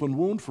that open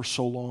wound for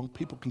so long,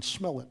 people can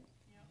smell it.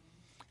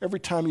 Every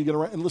time you get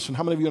around, and listen,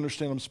 how many of you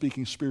understand I'm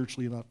speaking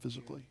spiritually and not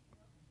physically?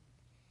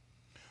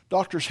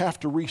 Doctors have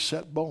to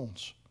reset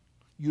bones.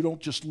 You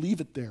don't just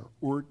leave it there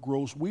or it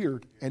grows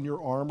weird and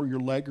your arm or your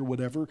leg or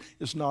whatever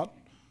is not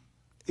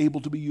able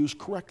to be used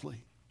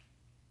correctly.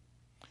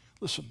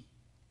 Listen,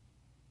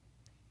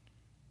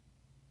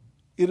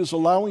 it is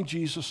allowing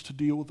Jesus to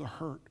deal with the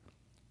hurt.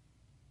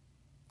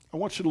 I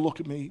want you to look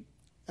at me,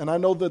 and I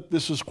know that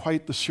this is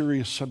quite the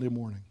serious Sunday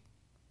morning,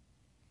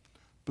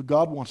 but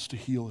God wants to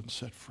heal and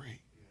set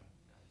free.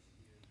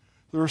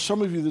 There are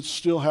some of you that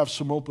still have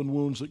some open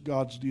wounds that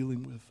God's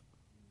dealing with.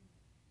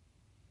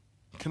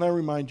 Can I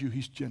remind you,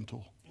 He's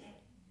gentle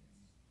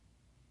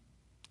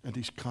and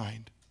He's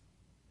kind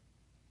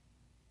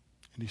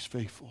and He's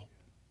faithful.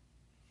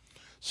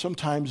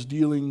 Sometimes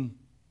dealing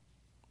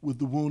with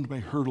the wound may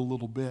hurt a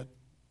little bit.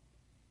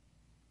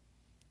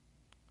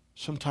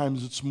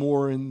 Sometimes it's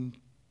more in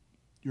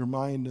your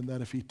mind and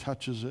that if He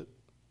touches it,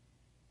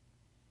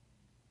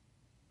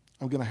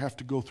 I'm going to have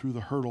to go through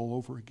the hurt all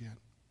over again.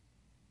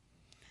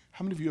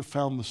 How many of you have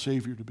found the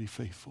Savior to be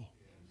faithful?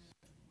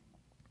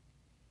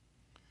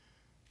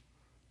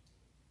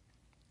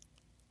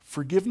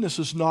 Forgiveness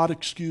is not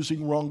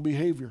excusing wrong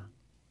behavior.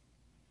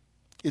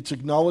 It's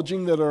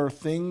acknowledging that there are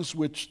things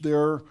which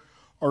there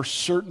are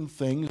certain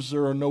things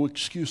there are no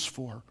excuse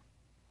for,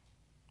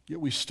 yet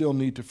we still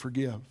need to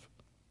forgive.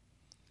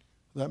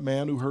 That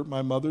man who hurt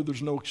my mother,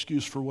 there's no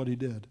excuse for what he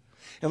did.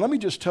 And let me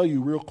just tell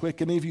you real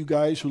quick, any of you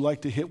guys who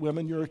like to hit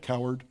women, you're a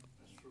coward.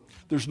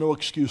 There's no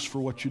excuse for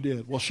what you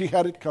did. Well, she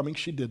had it coming,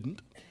 she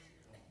didn't.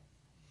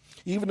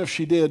 Even if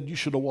she did, you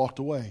should have walked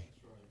away.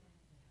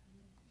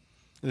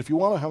 And if you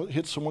want to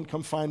hit someone,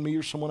 come find me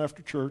or someone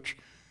after church.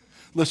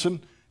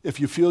 Listen,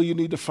 if you feel you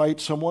need to fight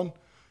someone,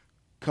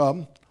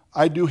 come.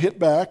 I do hit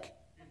back.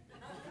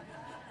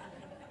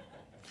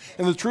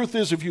 And the truth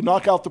is, if you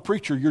knock out the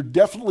preacher, you're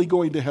definitely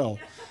going to hell,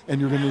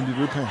 and you're going to need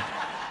to repent.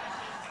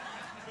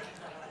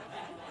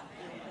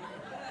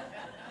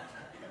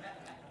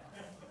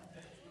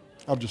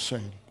 I'm just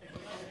saying.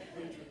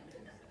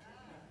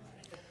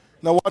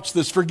 Now watch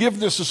this.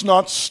 Forgiveness is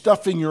not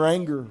stuffing your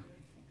anger.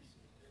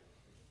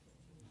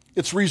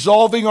 It's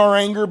resolving our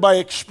anger by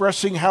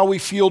expressing how we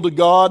feel to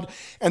God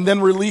and then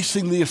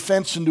releasing the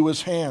offense into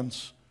His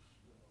hands.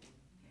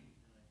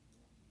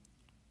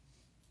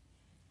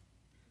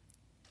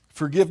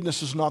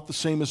 Forgiveness is not the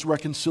same as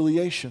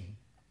reconciliation.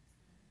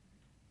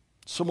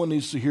 Someone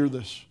needs to hear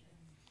this.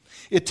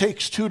 It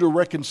takes two to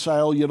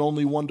reconcile, yet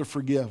only one to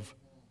forgive.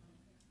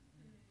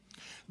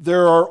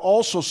 There are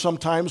also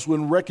sometimes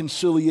when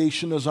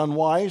reconciliation is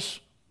unwise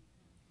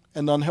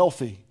and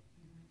unhealthy.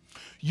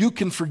 You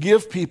can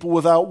forgive people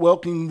without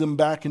welcoming them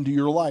back into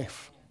your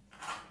life.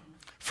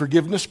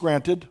 Forgiveness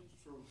granted,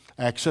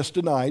 access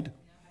denied.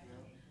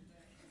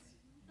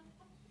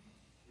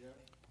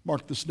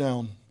 Mark this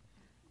down.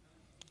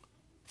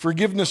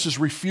 Forgiveness is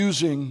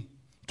refusing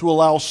to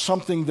allow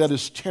something that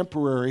is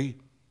temporary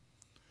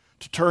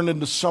to turn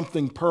into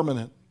something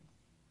permanent,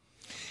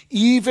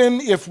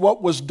 even if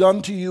what was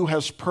done to you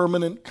has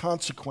permanent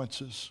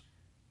consequences.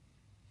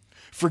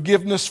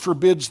 Forgiveness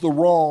forbids the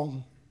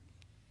wrong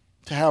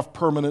to have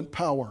permanent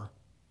power.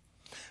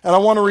 And I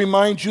want to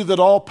remind you that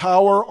all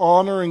power,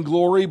 honor, and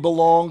glory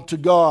belong to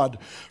God.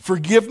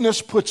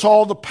 Forgiveness puts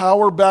all the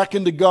power back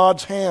into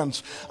God's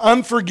hands.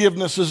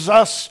 Unforgiveness is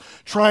us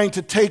trying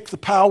to take the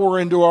power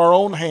into our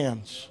own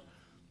hands.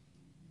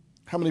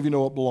 How many of you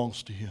know it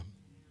belongs to Him?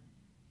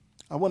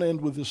 I want to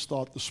end with this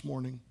thought this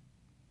morning.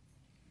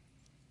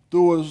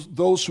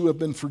 Those who have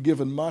been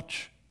forgiven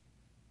much,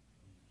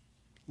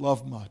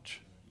 love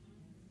much.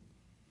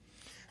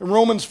 In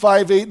Romans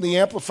 5:8 in the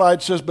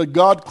Amplified says, but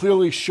God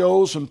clearly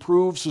shows and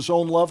proves his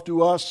own love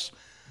to us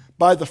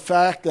by the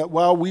fact that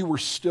while we were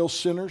still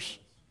sinners,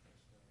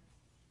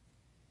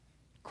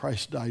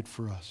 Christ died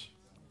for us.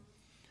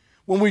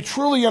 When we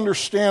truly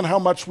understand how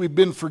much we've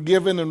been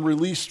forgiven and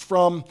released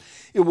from,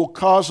 it will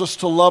cause us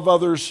to love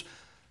others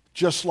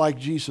just like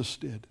Jesus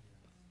did.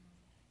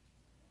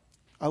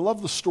 I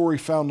love the story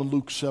found in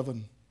Luke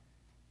 7.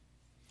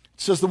 It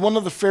says that one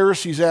of the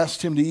Pharisees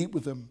asked him to eat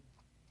with him.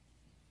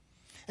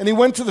 And he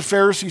went to the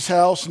Pharisee's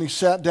house and he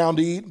sat down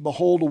to eat. And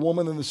behold, a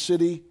woman in the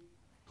city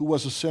who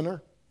was a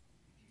sinner.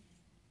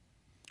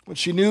 When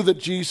she knew that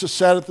Jesus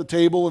sat at the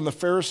table in the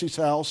Pharisee's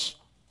house,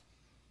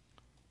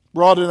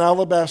 brought an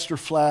alabaster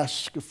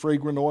flask of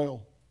fragrant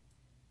oil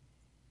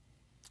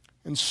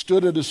and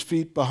stood at his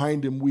feet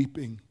behind him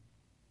weeping.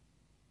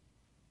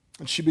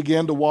 And she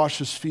began to wash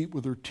his feet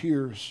with her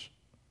tears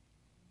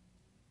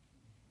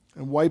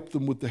and wiped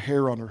them with the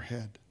hair on her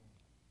head.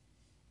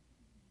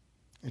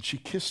 And she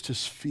kissed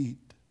his feet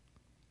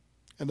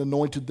and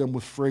anointed them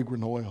with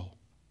fragrant oil.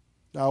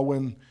 Now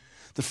when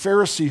the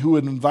Pharisee who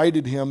had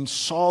invited him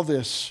saw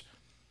this,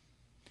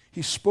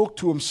 he spoke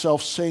to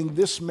himself, saying,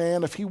 this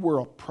man, if he were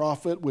a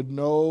prophet, would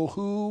know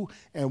who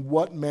and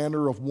what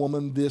manner of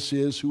woman this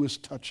is who is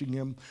touching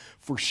him,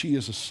 for she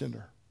is a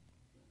sinner.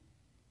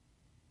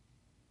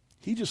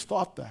 He just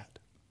thought that.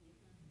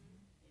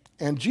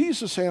 And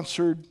Jesus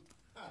answered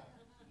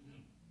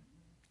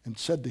and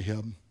said to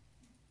him,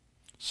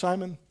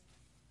 Simon,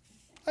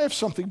 I have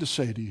something to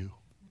say to you.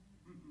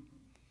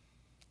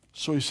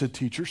 So he said,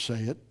 Teacher,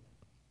 say it.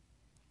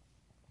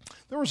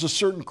 There was a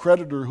certain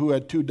creditor who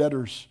had two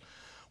debtors.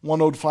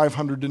 One owed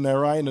 500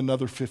 denarii and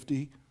another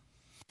 50.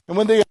 And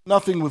when they had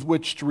nothing with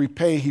which to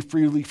repay, he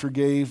freely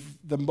forgave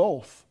them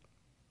both.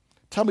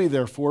 Tell me,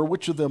 therefore,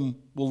 which of them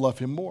will love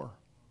him more?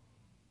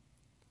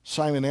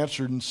 Simon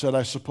answered and said,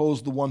 I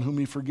suppose the one whom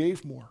he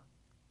forgave more.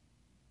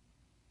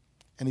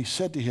 And he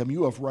said to him,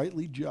 you have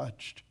rightly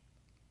judged.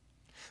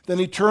 Then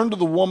he turned to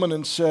the woman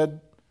and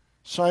said,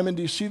 Simon,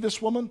 do you see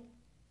this woman?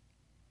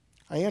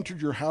 I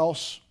entered your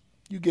house.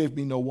 You gave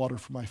me no water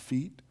for my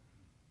feet.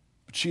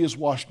 But she has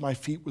washed my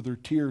feet with her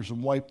tears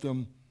and wiped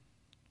them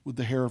with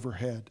the hair of her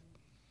head.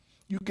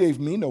 You gave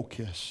me no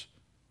kiss,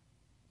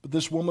 but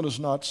this woman has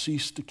not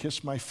ceased to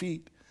kiss my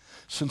feet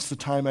since the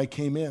time I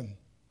came in.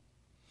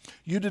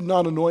 You did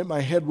not anoint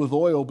my head with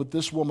oil, but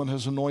this woman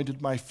has anointed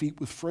my feet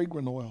with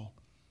fragrant oil.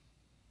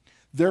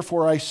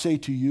 Therefore I say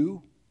to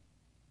you,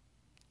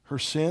 her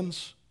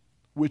sins,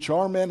 which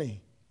are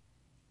many,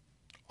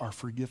 are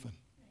forgiven.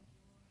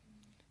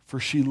 For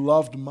she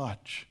loved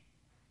much.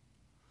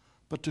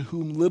 But to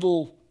whom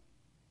little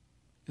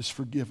is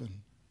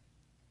forgiven,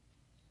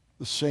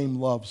 the same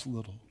loves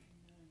little.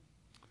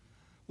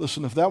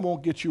 Listen, if that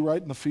won't get you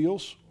right in the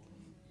feels,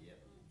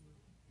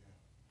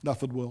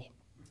 nothing will.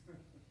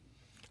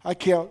 I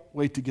can't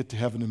wait to get to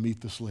heaven and meet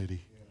this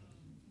lady.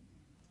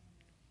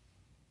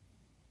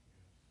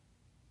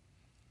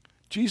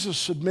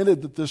 Jesus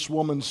admitted that this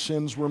woman's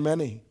sins were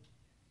many.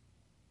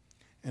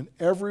 And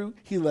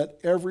he let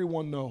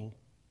everyone know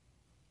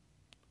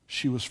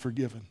she was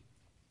forgiven.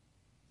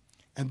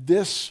 And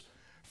this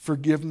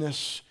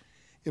forgiveness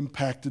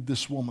impacted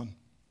this woman.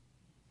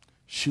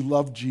 She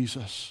loved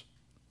Jesus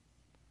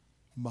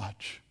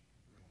much.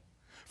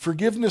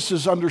 Forgiveness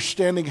is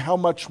understanding how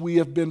much we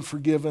have been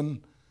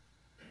forgiven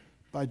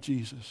by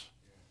Jesus.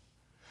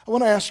 I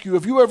want to ask you,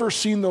 have you ever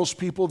seen those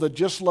people that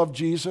just love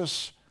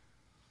Jesus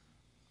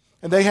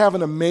and they have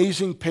an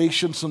amazing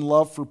patience and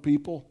love for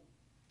people?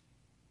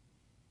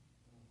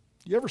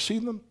 You ever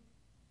seen them?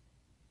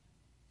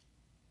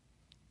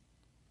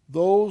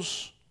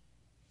 Those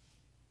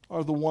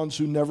are the ones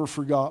who never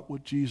forgot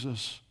what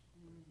Jesus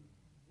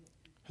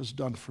has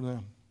done for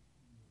them.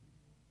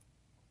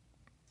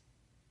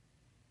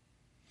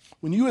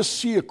 When you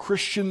see a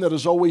Christian that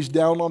is always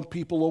down on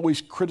people,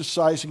 always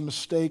criticizing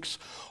mistakes,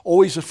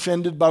 always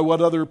offended by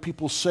what other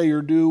people say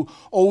or do,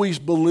 always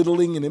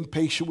belittling and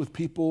impatient with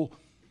people,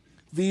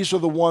 these are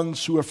the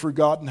ones who have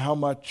forgotten how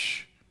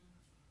much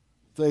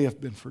they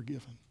have been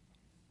forgiven.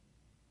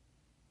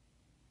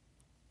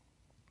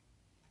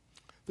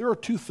 There are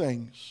two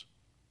things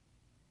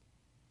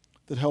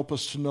that help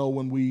us to know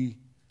when we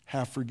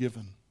have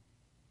forgiven.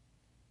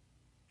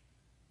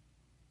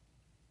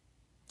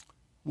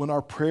 When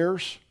our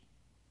prayers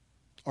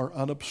are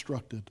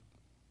unobstructed.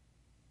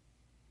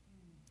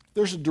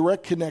 There's a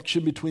direct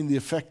connection between the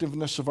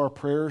effectiveness of our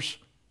prayers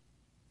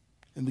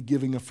and the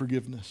giving of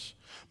forgiveness.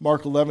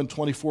 Mark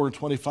 11:24 and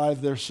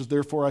 25 there says,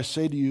 therefore I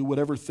say to you,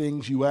 whatever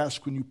things you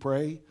ask when you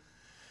pray,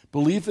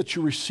 believe that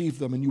you receive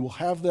them and you will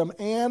have them,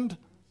 and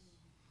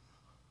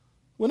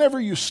whenever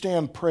you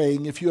stand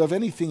praying, if you have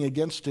anything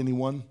against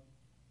anyone,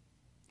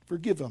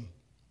 forgive them,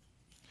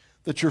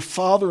 that your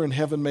Father in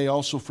heaven may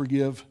also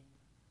forgive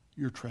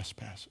your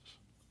trespasses.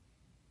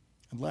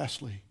 And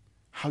lastly,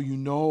 how you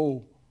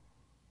know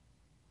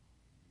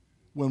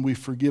when we've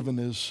forgiven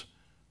is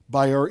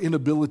by our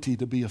inability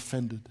to be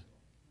offended.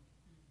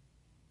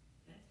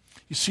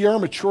 You see, our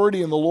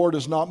maturity in the Lord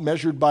is not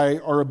measured by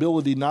our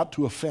ability not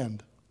to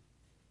offend,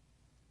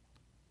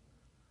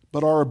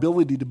 but our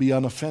ability to be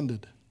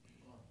unoffended.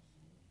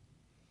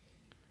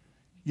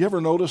 You ever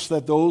notice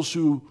that those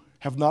who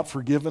have not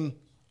forgiven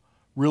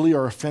really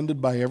are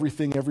offended by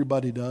everything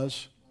everybody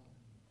does?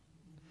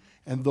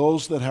 And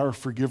those that are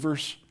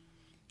forgivers,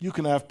 you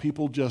can have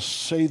people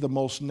just say the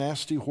most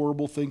nasty,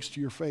 horrible things to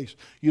your face.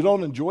 You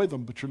don't enjoy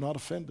them, but you're not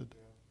offended.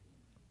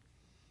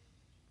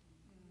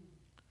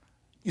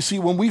 You see,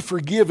 when we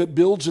forgive, it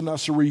builds in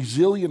us a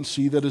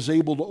resiliency that is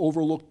able to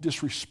overlook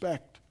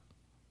disrespect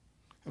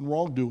and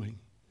wrongdoing.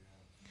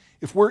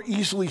 If we're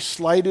easily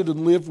slighted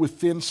and live with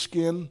thin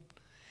skin,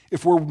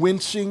 if we're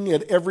wincing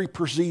at every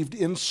perceived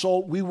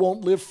insult, we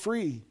won't live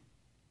free.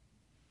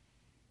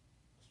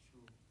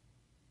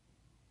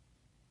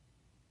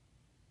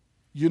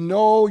 You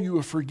know you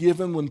are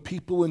forgiven when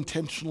people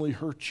intentionally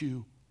hurt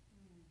you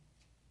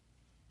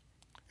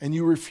and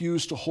you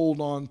refuse to hold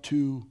on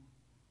to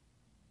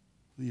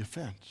the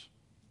offense.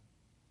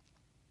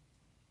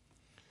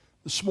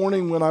 This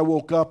morning when I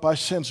woke up, I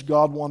sensed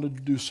God wanted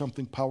to do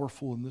something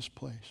powerful in this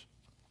place.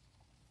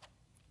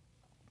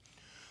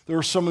 There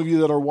are some of you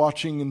that are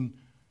watching and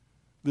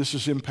this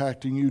is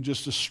impacting you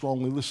just as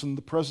strongly. Listen,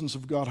 the presence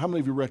of God. How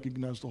many of you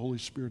recognize the Holy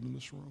Spirit in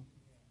this room?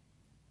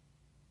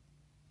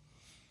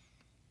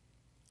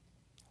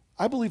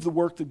 I believe the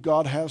work that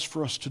God has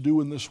for us to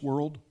do in this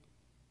world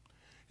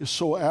is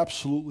so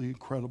absolutely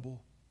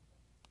incredible.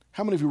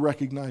 How many of you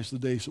recognize the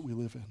days that we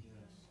live in?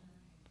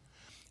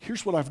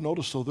 Here's what I've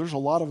noticed, though. There's a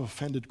lot of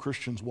offended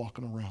Christians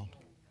walking around.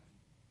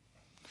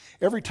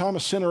 Every time a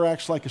sinner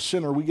acts like a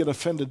sinner, we get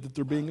offended that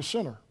they're being a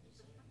sinner.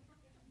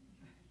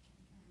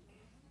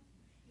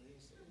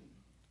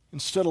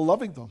 Instead of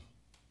loving them,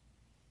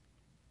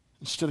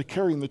 instead of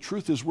caring, the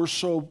truth is we're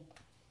so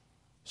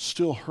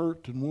still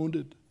hurt and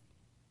wounded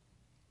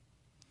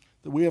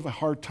that we have a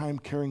hard time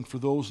caring for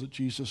those that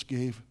Jesus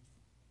gave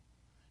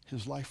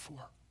his life for.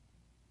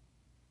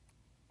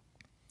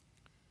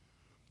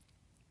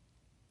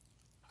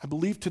 I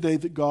believe today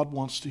that God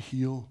wants to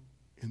heal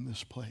in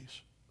this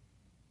place.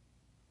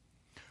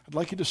 I'd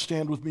like you to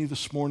stand with me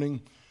this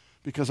morning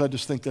because I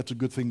just think that's a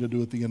good thing to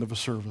do at the end of a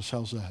service.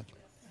 How's that?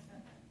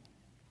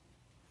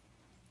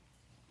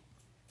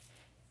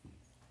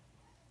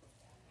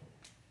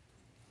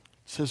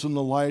 It says, in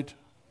the light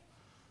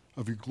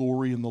of your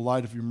glory, in the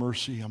light of your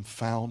mercy, I'm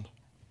found.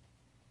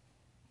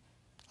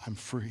 I'm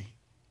free.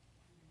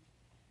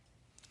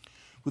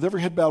 With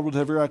every head bowed, with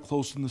every eye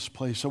closed in this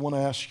place, I want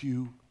to ask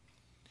you,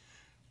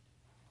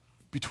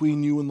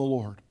 between you and the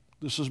Lord.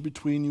 This is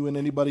between you and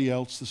anybody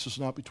else. This is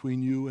not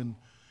between you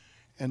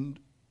and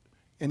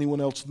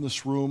anyone else in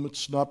this room.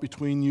 It's not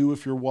between you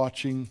if you're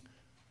watching,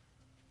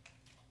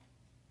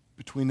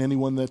 between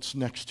anyone that's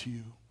next to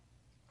you.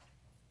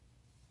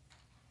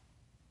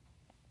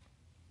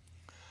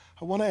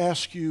 I want to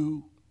ask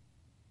you,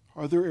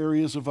 are there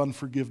areas of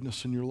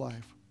unforgiveness in your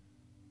life?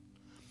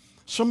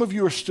 Some of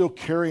you are still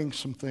carrying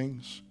some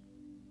things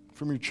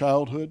from your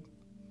childhood.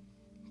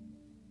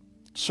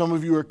 Some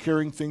of you are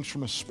carrying things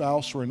from a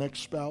spouse or an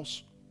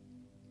ex-spouse.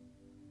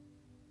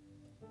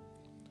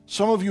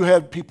 Some of you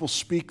had people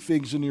speak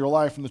things into your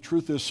life, and the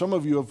truth is some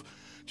of you have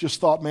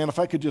just thought, man, if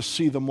I could just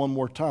see them one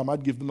more time,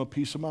 I'd give them a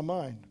piece of my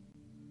mind.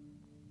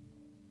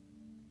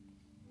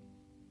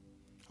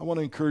 I want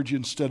to encourage you,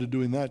 instead of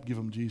doing that, give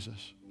them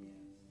Jesus.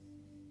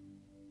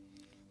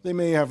 They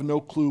may have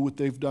no clue what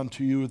they've done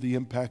to you or the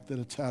impact that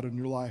it's had on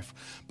your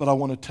life, but I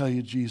want to tell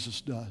you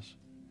Jesus does.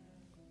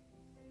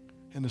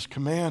 And his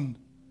command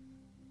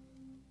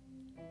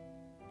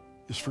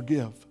is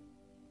forgive.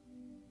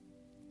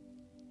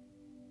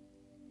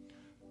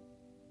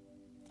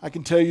 I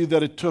can tell you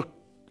that it took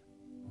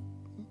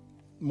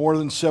more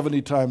than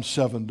 70 times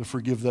 7 to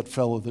forgive that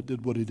fellow that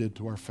did what he did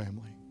to our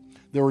family.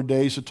 There were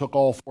days it took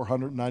all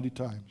 490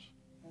 times.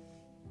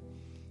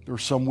 There were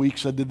some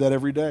weeks I did that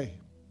every day.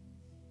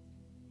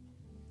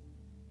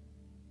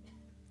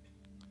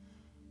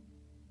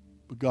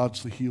 But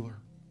God's the healer.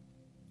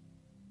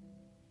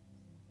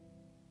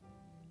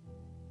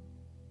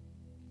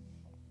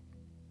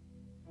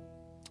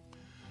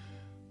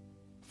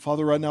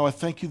 Father, right now I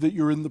thank you that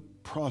you're in the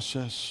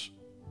process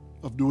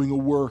of doing a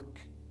work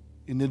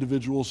in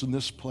individuals in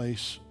this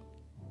place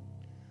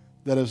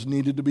that has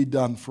needed to be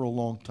done for a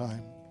long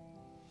time.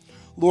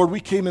 Lord, we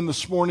came in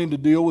this morning to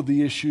deal with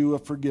the issue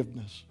of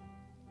forgiveness.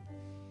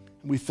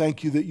 And we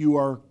thank you that you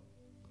are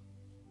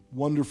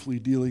wonderfully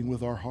dealing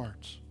with our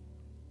hearts.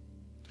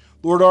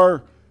 Lord,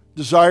 our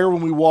desire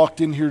when we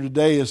walked in here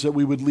today is that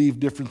we would leave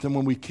different than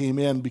when we came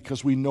in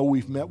because we know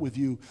we've met with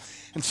you.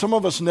 And some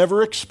of us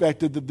never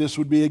expected that this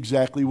would be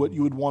exactly what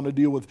you would want to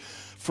deal with.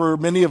 For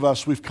many of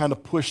us, we've kind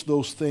of pushed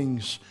those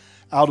things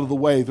out of the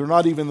way. They're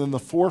not even in the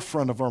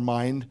forefront of our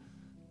mind,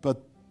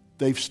 but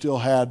they've still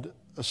had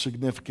a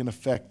significant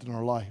effect in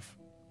our life.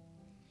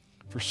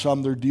 For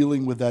some, they're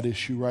dealing with that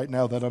issue right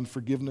now. That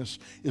unforgiveness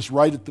is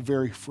right at the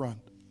very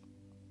front.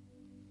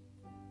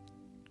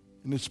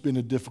 And it's been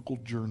a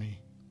difficult journey.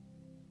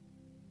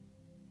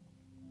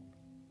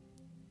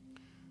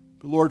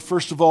 But Lord,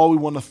 first of all, we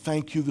want to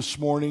thank you this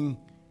morning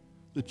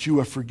that you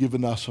have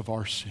forgiven us of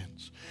our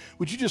sins.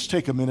 Would you just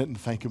take a minute and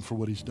thank him for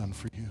what he's done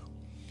for you?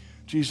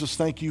 Jesus,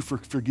 thank you for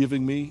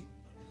forgiving me.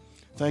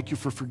 Thank you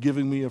for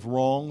forgiving me of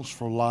wrongs,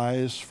 for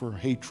lies, for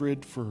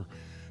hatred, for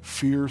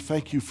fear.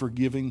 Thank you for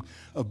forgiving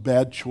of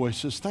bad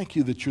choices. Thank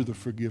you that you're the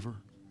forgiver.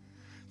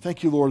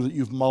 Thank you, Lord, that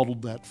you've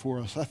modeled that for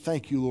us. I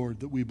thank you,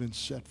 Lord, that we've been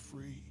set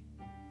free.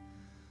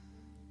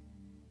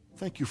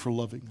 Thank you for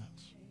loving us.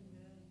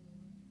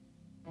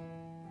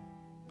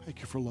 Thank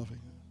you for loving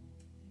us.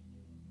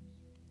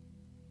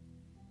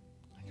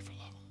 Thank you for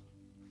loving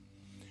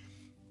us.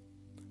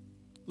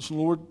 Listen,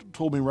 the Lord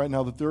told me right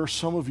now that there are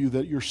some of you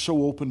that you're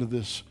so open to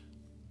this,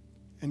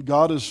 and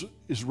God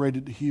is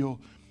ready to heal.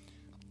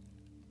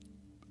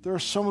 There are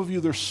some of you,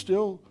 there's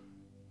still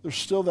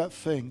that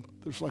thing.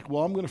 There's like,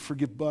 well, I'm going to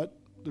forgive, but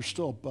there's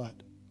still a but.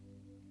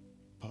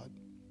 But.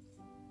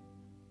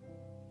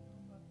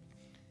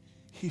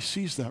 He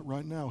sees that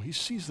right now. He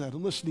sees that.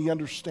 And listen, he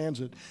understands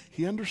it.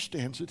 He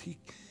understands it.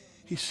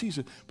 He sees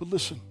it. But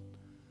listen,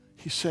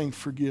 he's saying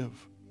forgive.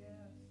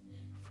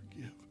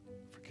 Forgive.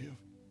 Forgive. Forgive.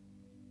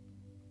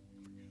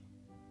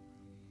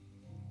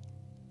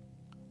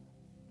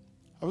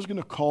 I was going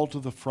to call to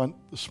the front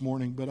this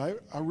morning, but I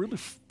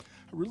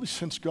really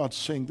sense God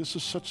saying this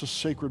is such a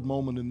sacred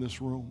moment in this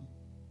room.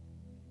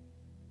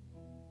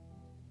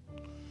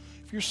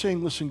 If you're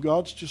saying, listen,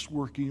 God's just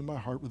working in my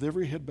heart with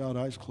every head bowed,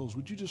 eyes closed,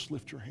 would you just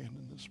lift your hand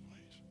in this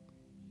place?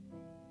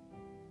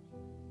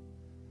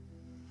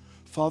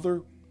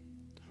 Father,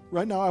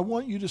 right now I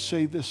want you to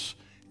say this,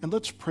 and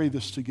let's pray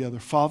this together.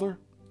 Father,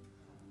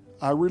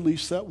 I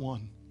release that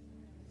one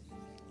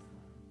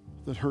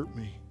that hurt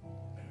me.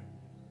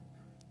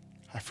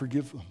 I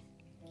forgive them.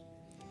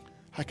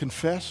 I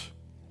confess.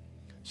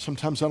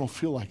 Sometimes I don't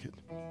feel like it.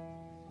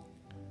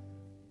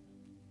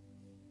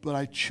 But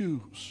I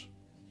choose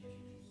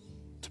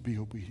to be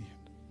obedient.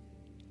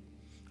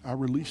 I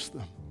release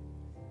them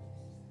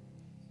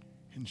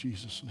in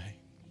Jesus'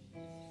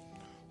 name.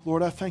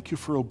 Lord, I thank you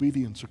for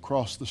obedience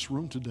across this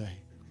room today.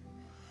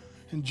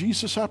 And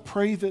Jesus, I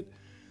pray that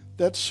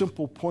that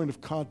simple point of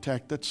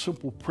contact, that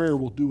simple prayer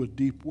will do a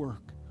deep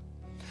work.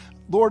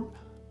 Lord,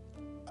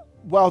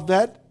 while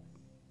that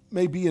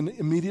may be an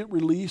immediate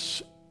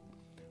release,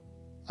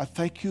 I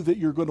thank you that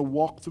you're going to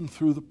walk them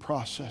through the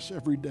process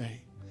every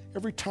day.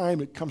 Every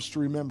time it comes to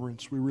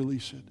remembrance, we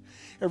release it.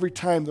 Every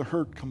time the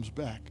hurt comes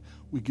back,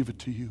 we give it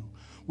to you.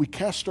 We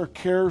cast our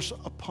cares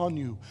upon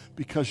you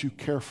because you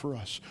care for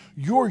us.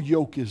 Your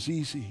yoke is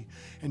easy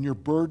and your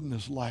burden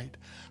is light.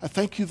 I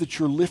thank you that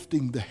you're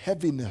lifting the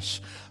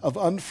heaviness of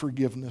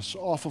unforgiveness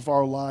off of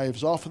our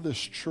lives, off of this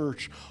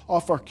church,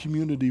 off our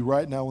community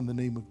right now in the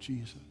name of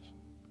Jesus.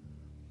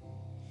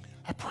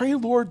 I pray,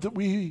 Lord, that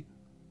we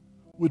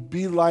would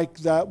be like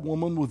that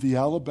woman with the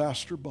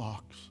alabaster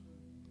box,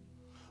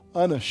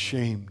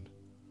 unashamed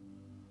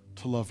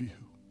to love you.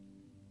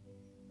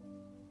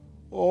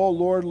 Oh,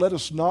 Lord, let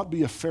us not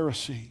be a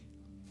Pharisee.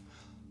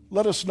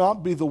 Let us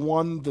not be the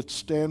one that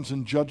stands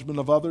in judgment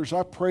of others.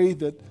 I pray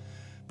that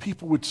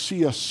people would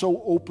see us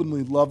so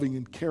openly loving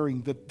and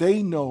caring that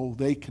they know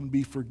they can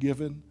be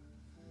forgiven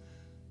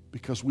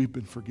because we've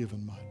been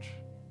forgiven much.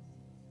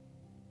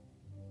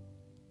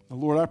 Now,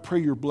 Lord, I pray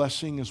your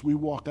blessing as we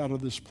walk out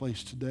of this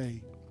place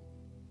today,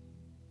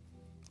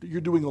 that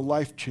you're doing a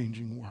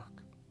life-changing work.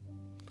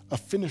 A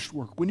finished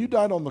work. When you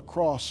died on the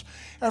cross,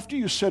 after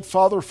you said,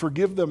 Father,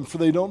 forgive them for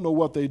they don't know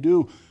what they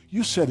do,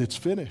 you said it's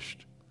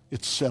finished.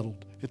 It's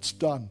settled. It's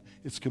done.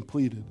 It's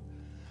completed.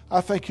 I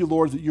thank you,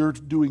 Lord, that you're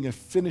doing a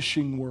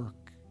finishing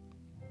work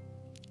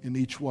in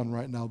each one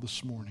right now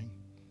this morning.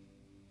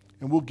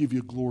 And we'll give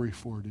you glory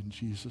for it in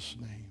Jesus'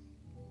 name.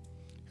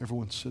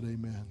 Everyone said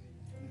amen.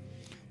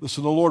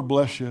 Listen, the Lord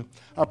bless you.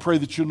 I pray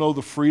that you'll know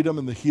the freedom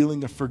and the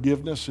healing of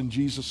forgiveness in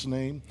Jesus'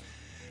 name.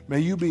 May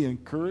you be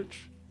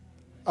encouraged.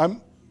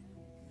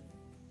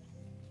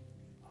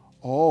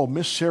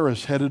 Miss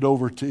Sarah's headed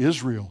over to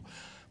Israel.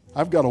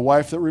 I've got a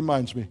wife that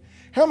reminds me.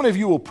 How many of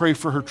you will pray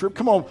for her trip?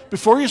 Come on,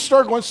 before you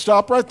start going,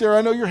 stop right there.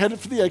 I know you're headed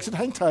for the exit.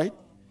 Hang tight.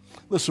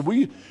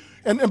 Listen,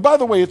 and by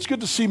the way, it's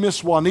good to see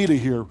Miss Juanita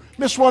here.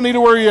 Miss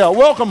Juanita, where are you at?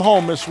 Welcome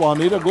home, Miss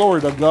Juanita.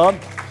 Glory to God.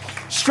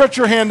 Stretch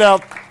your hand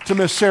out to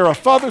Miss Sarah.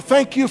 Father,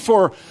 thank you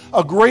for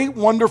a great,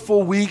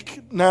 wonderful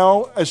week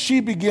now as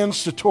she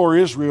begins to tour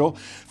Israel.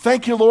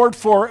 Thank you, Lord,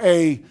 for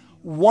a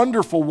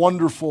wonderful,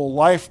 wonderful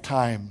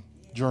lifetime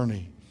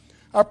journey.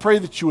 I pray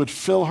that you would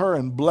fill her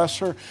and bless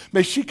her.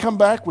 May she come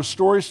back with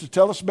stories to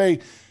tell us. May,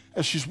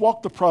 as she's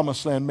walked the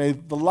promised land, may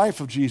the life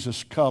of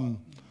Jesus come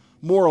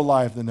more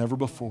alive than ever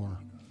before.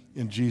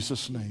 In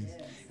Jesus' name.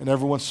 And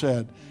everyone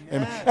said,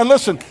 amen. And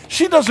listen,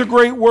 she does a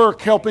great work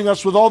helping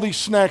us with all these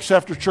snacks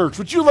after church.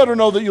 Would you let her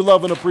know that you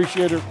love and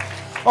appreciate her?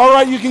 All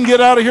right, you can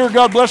get out of here.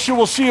 God bless you.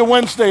 We'll see you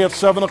Wednesday at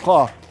 7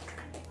 o'clock.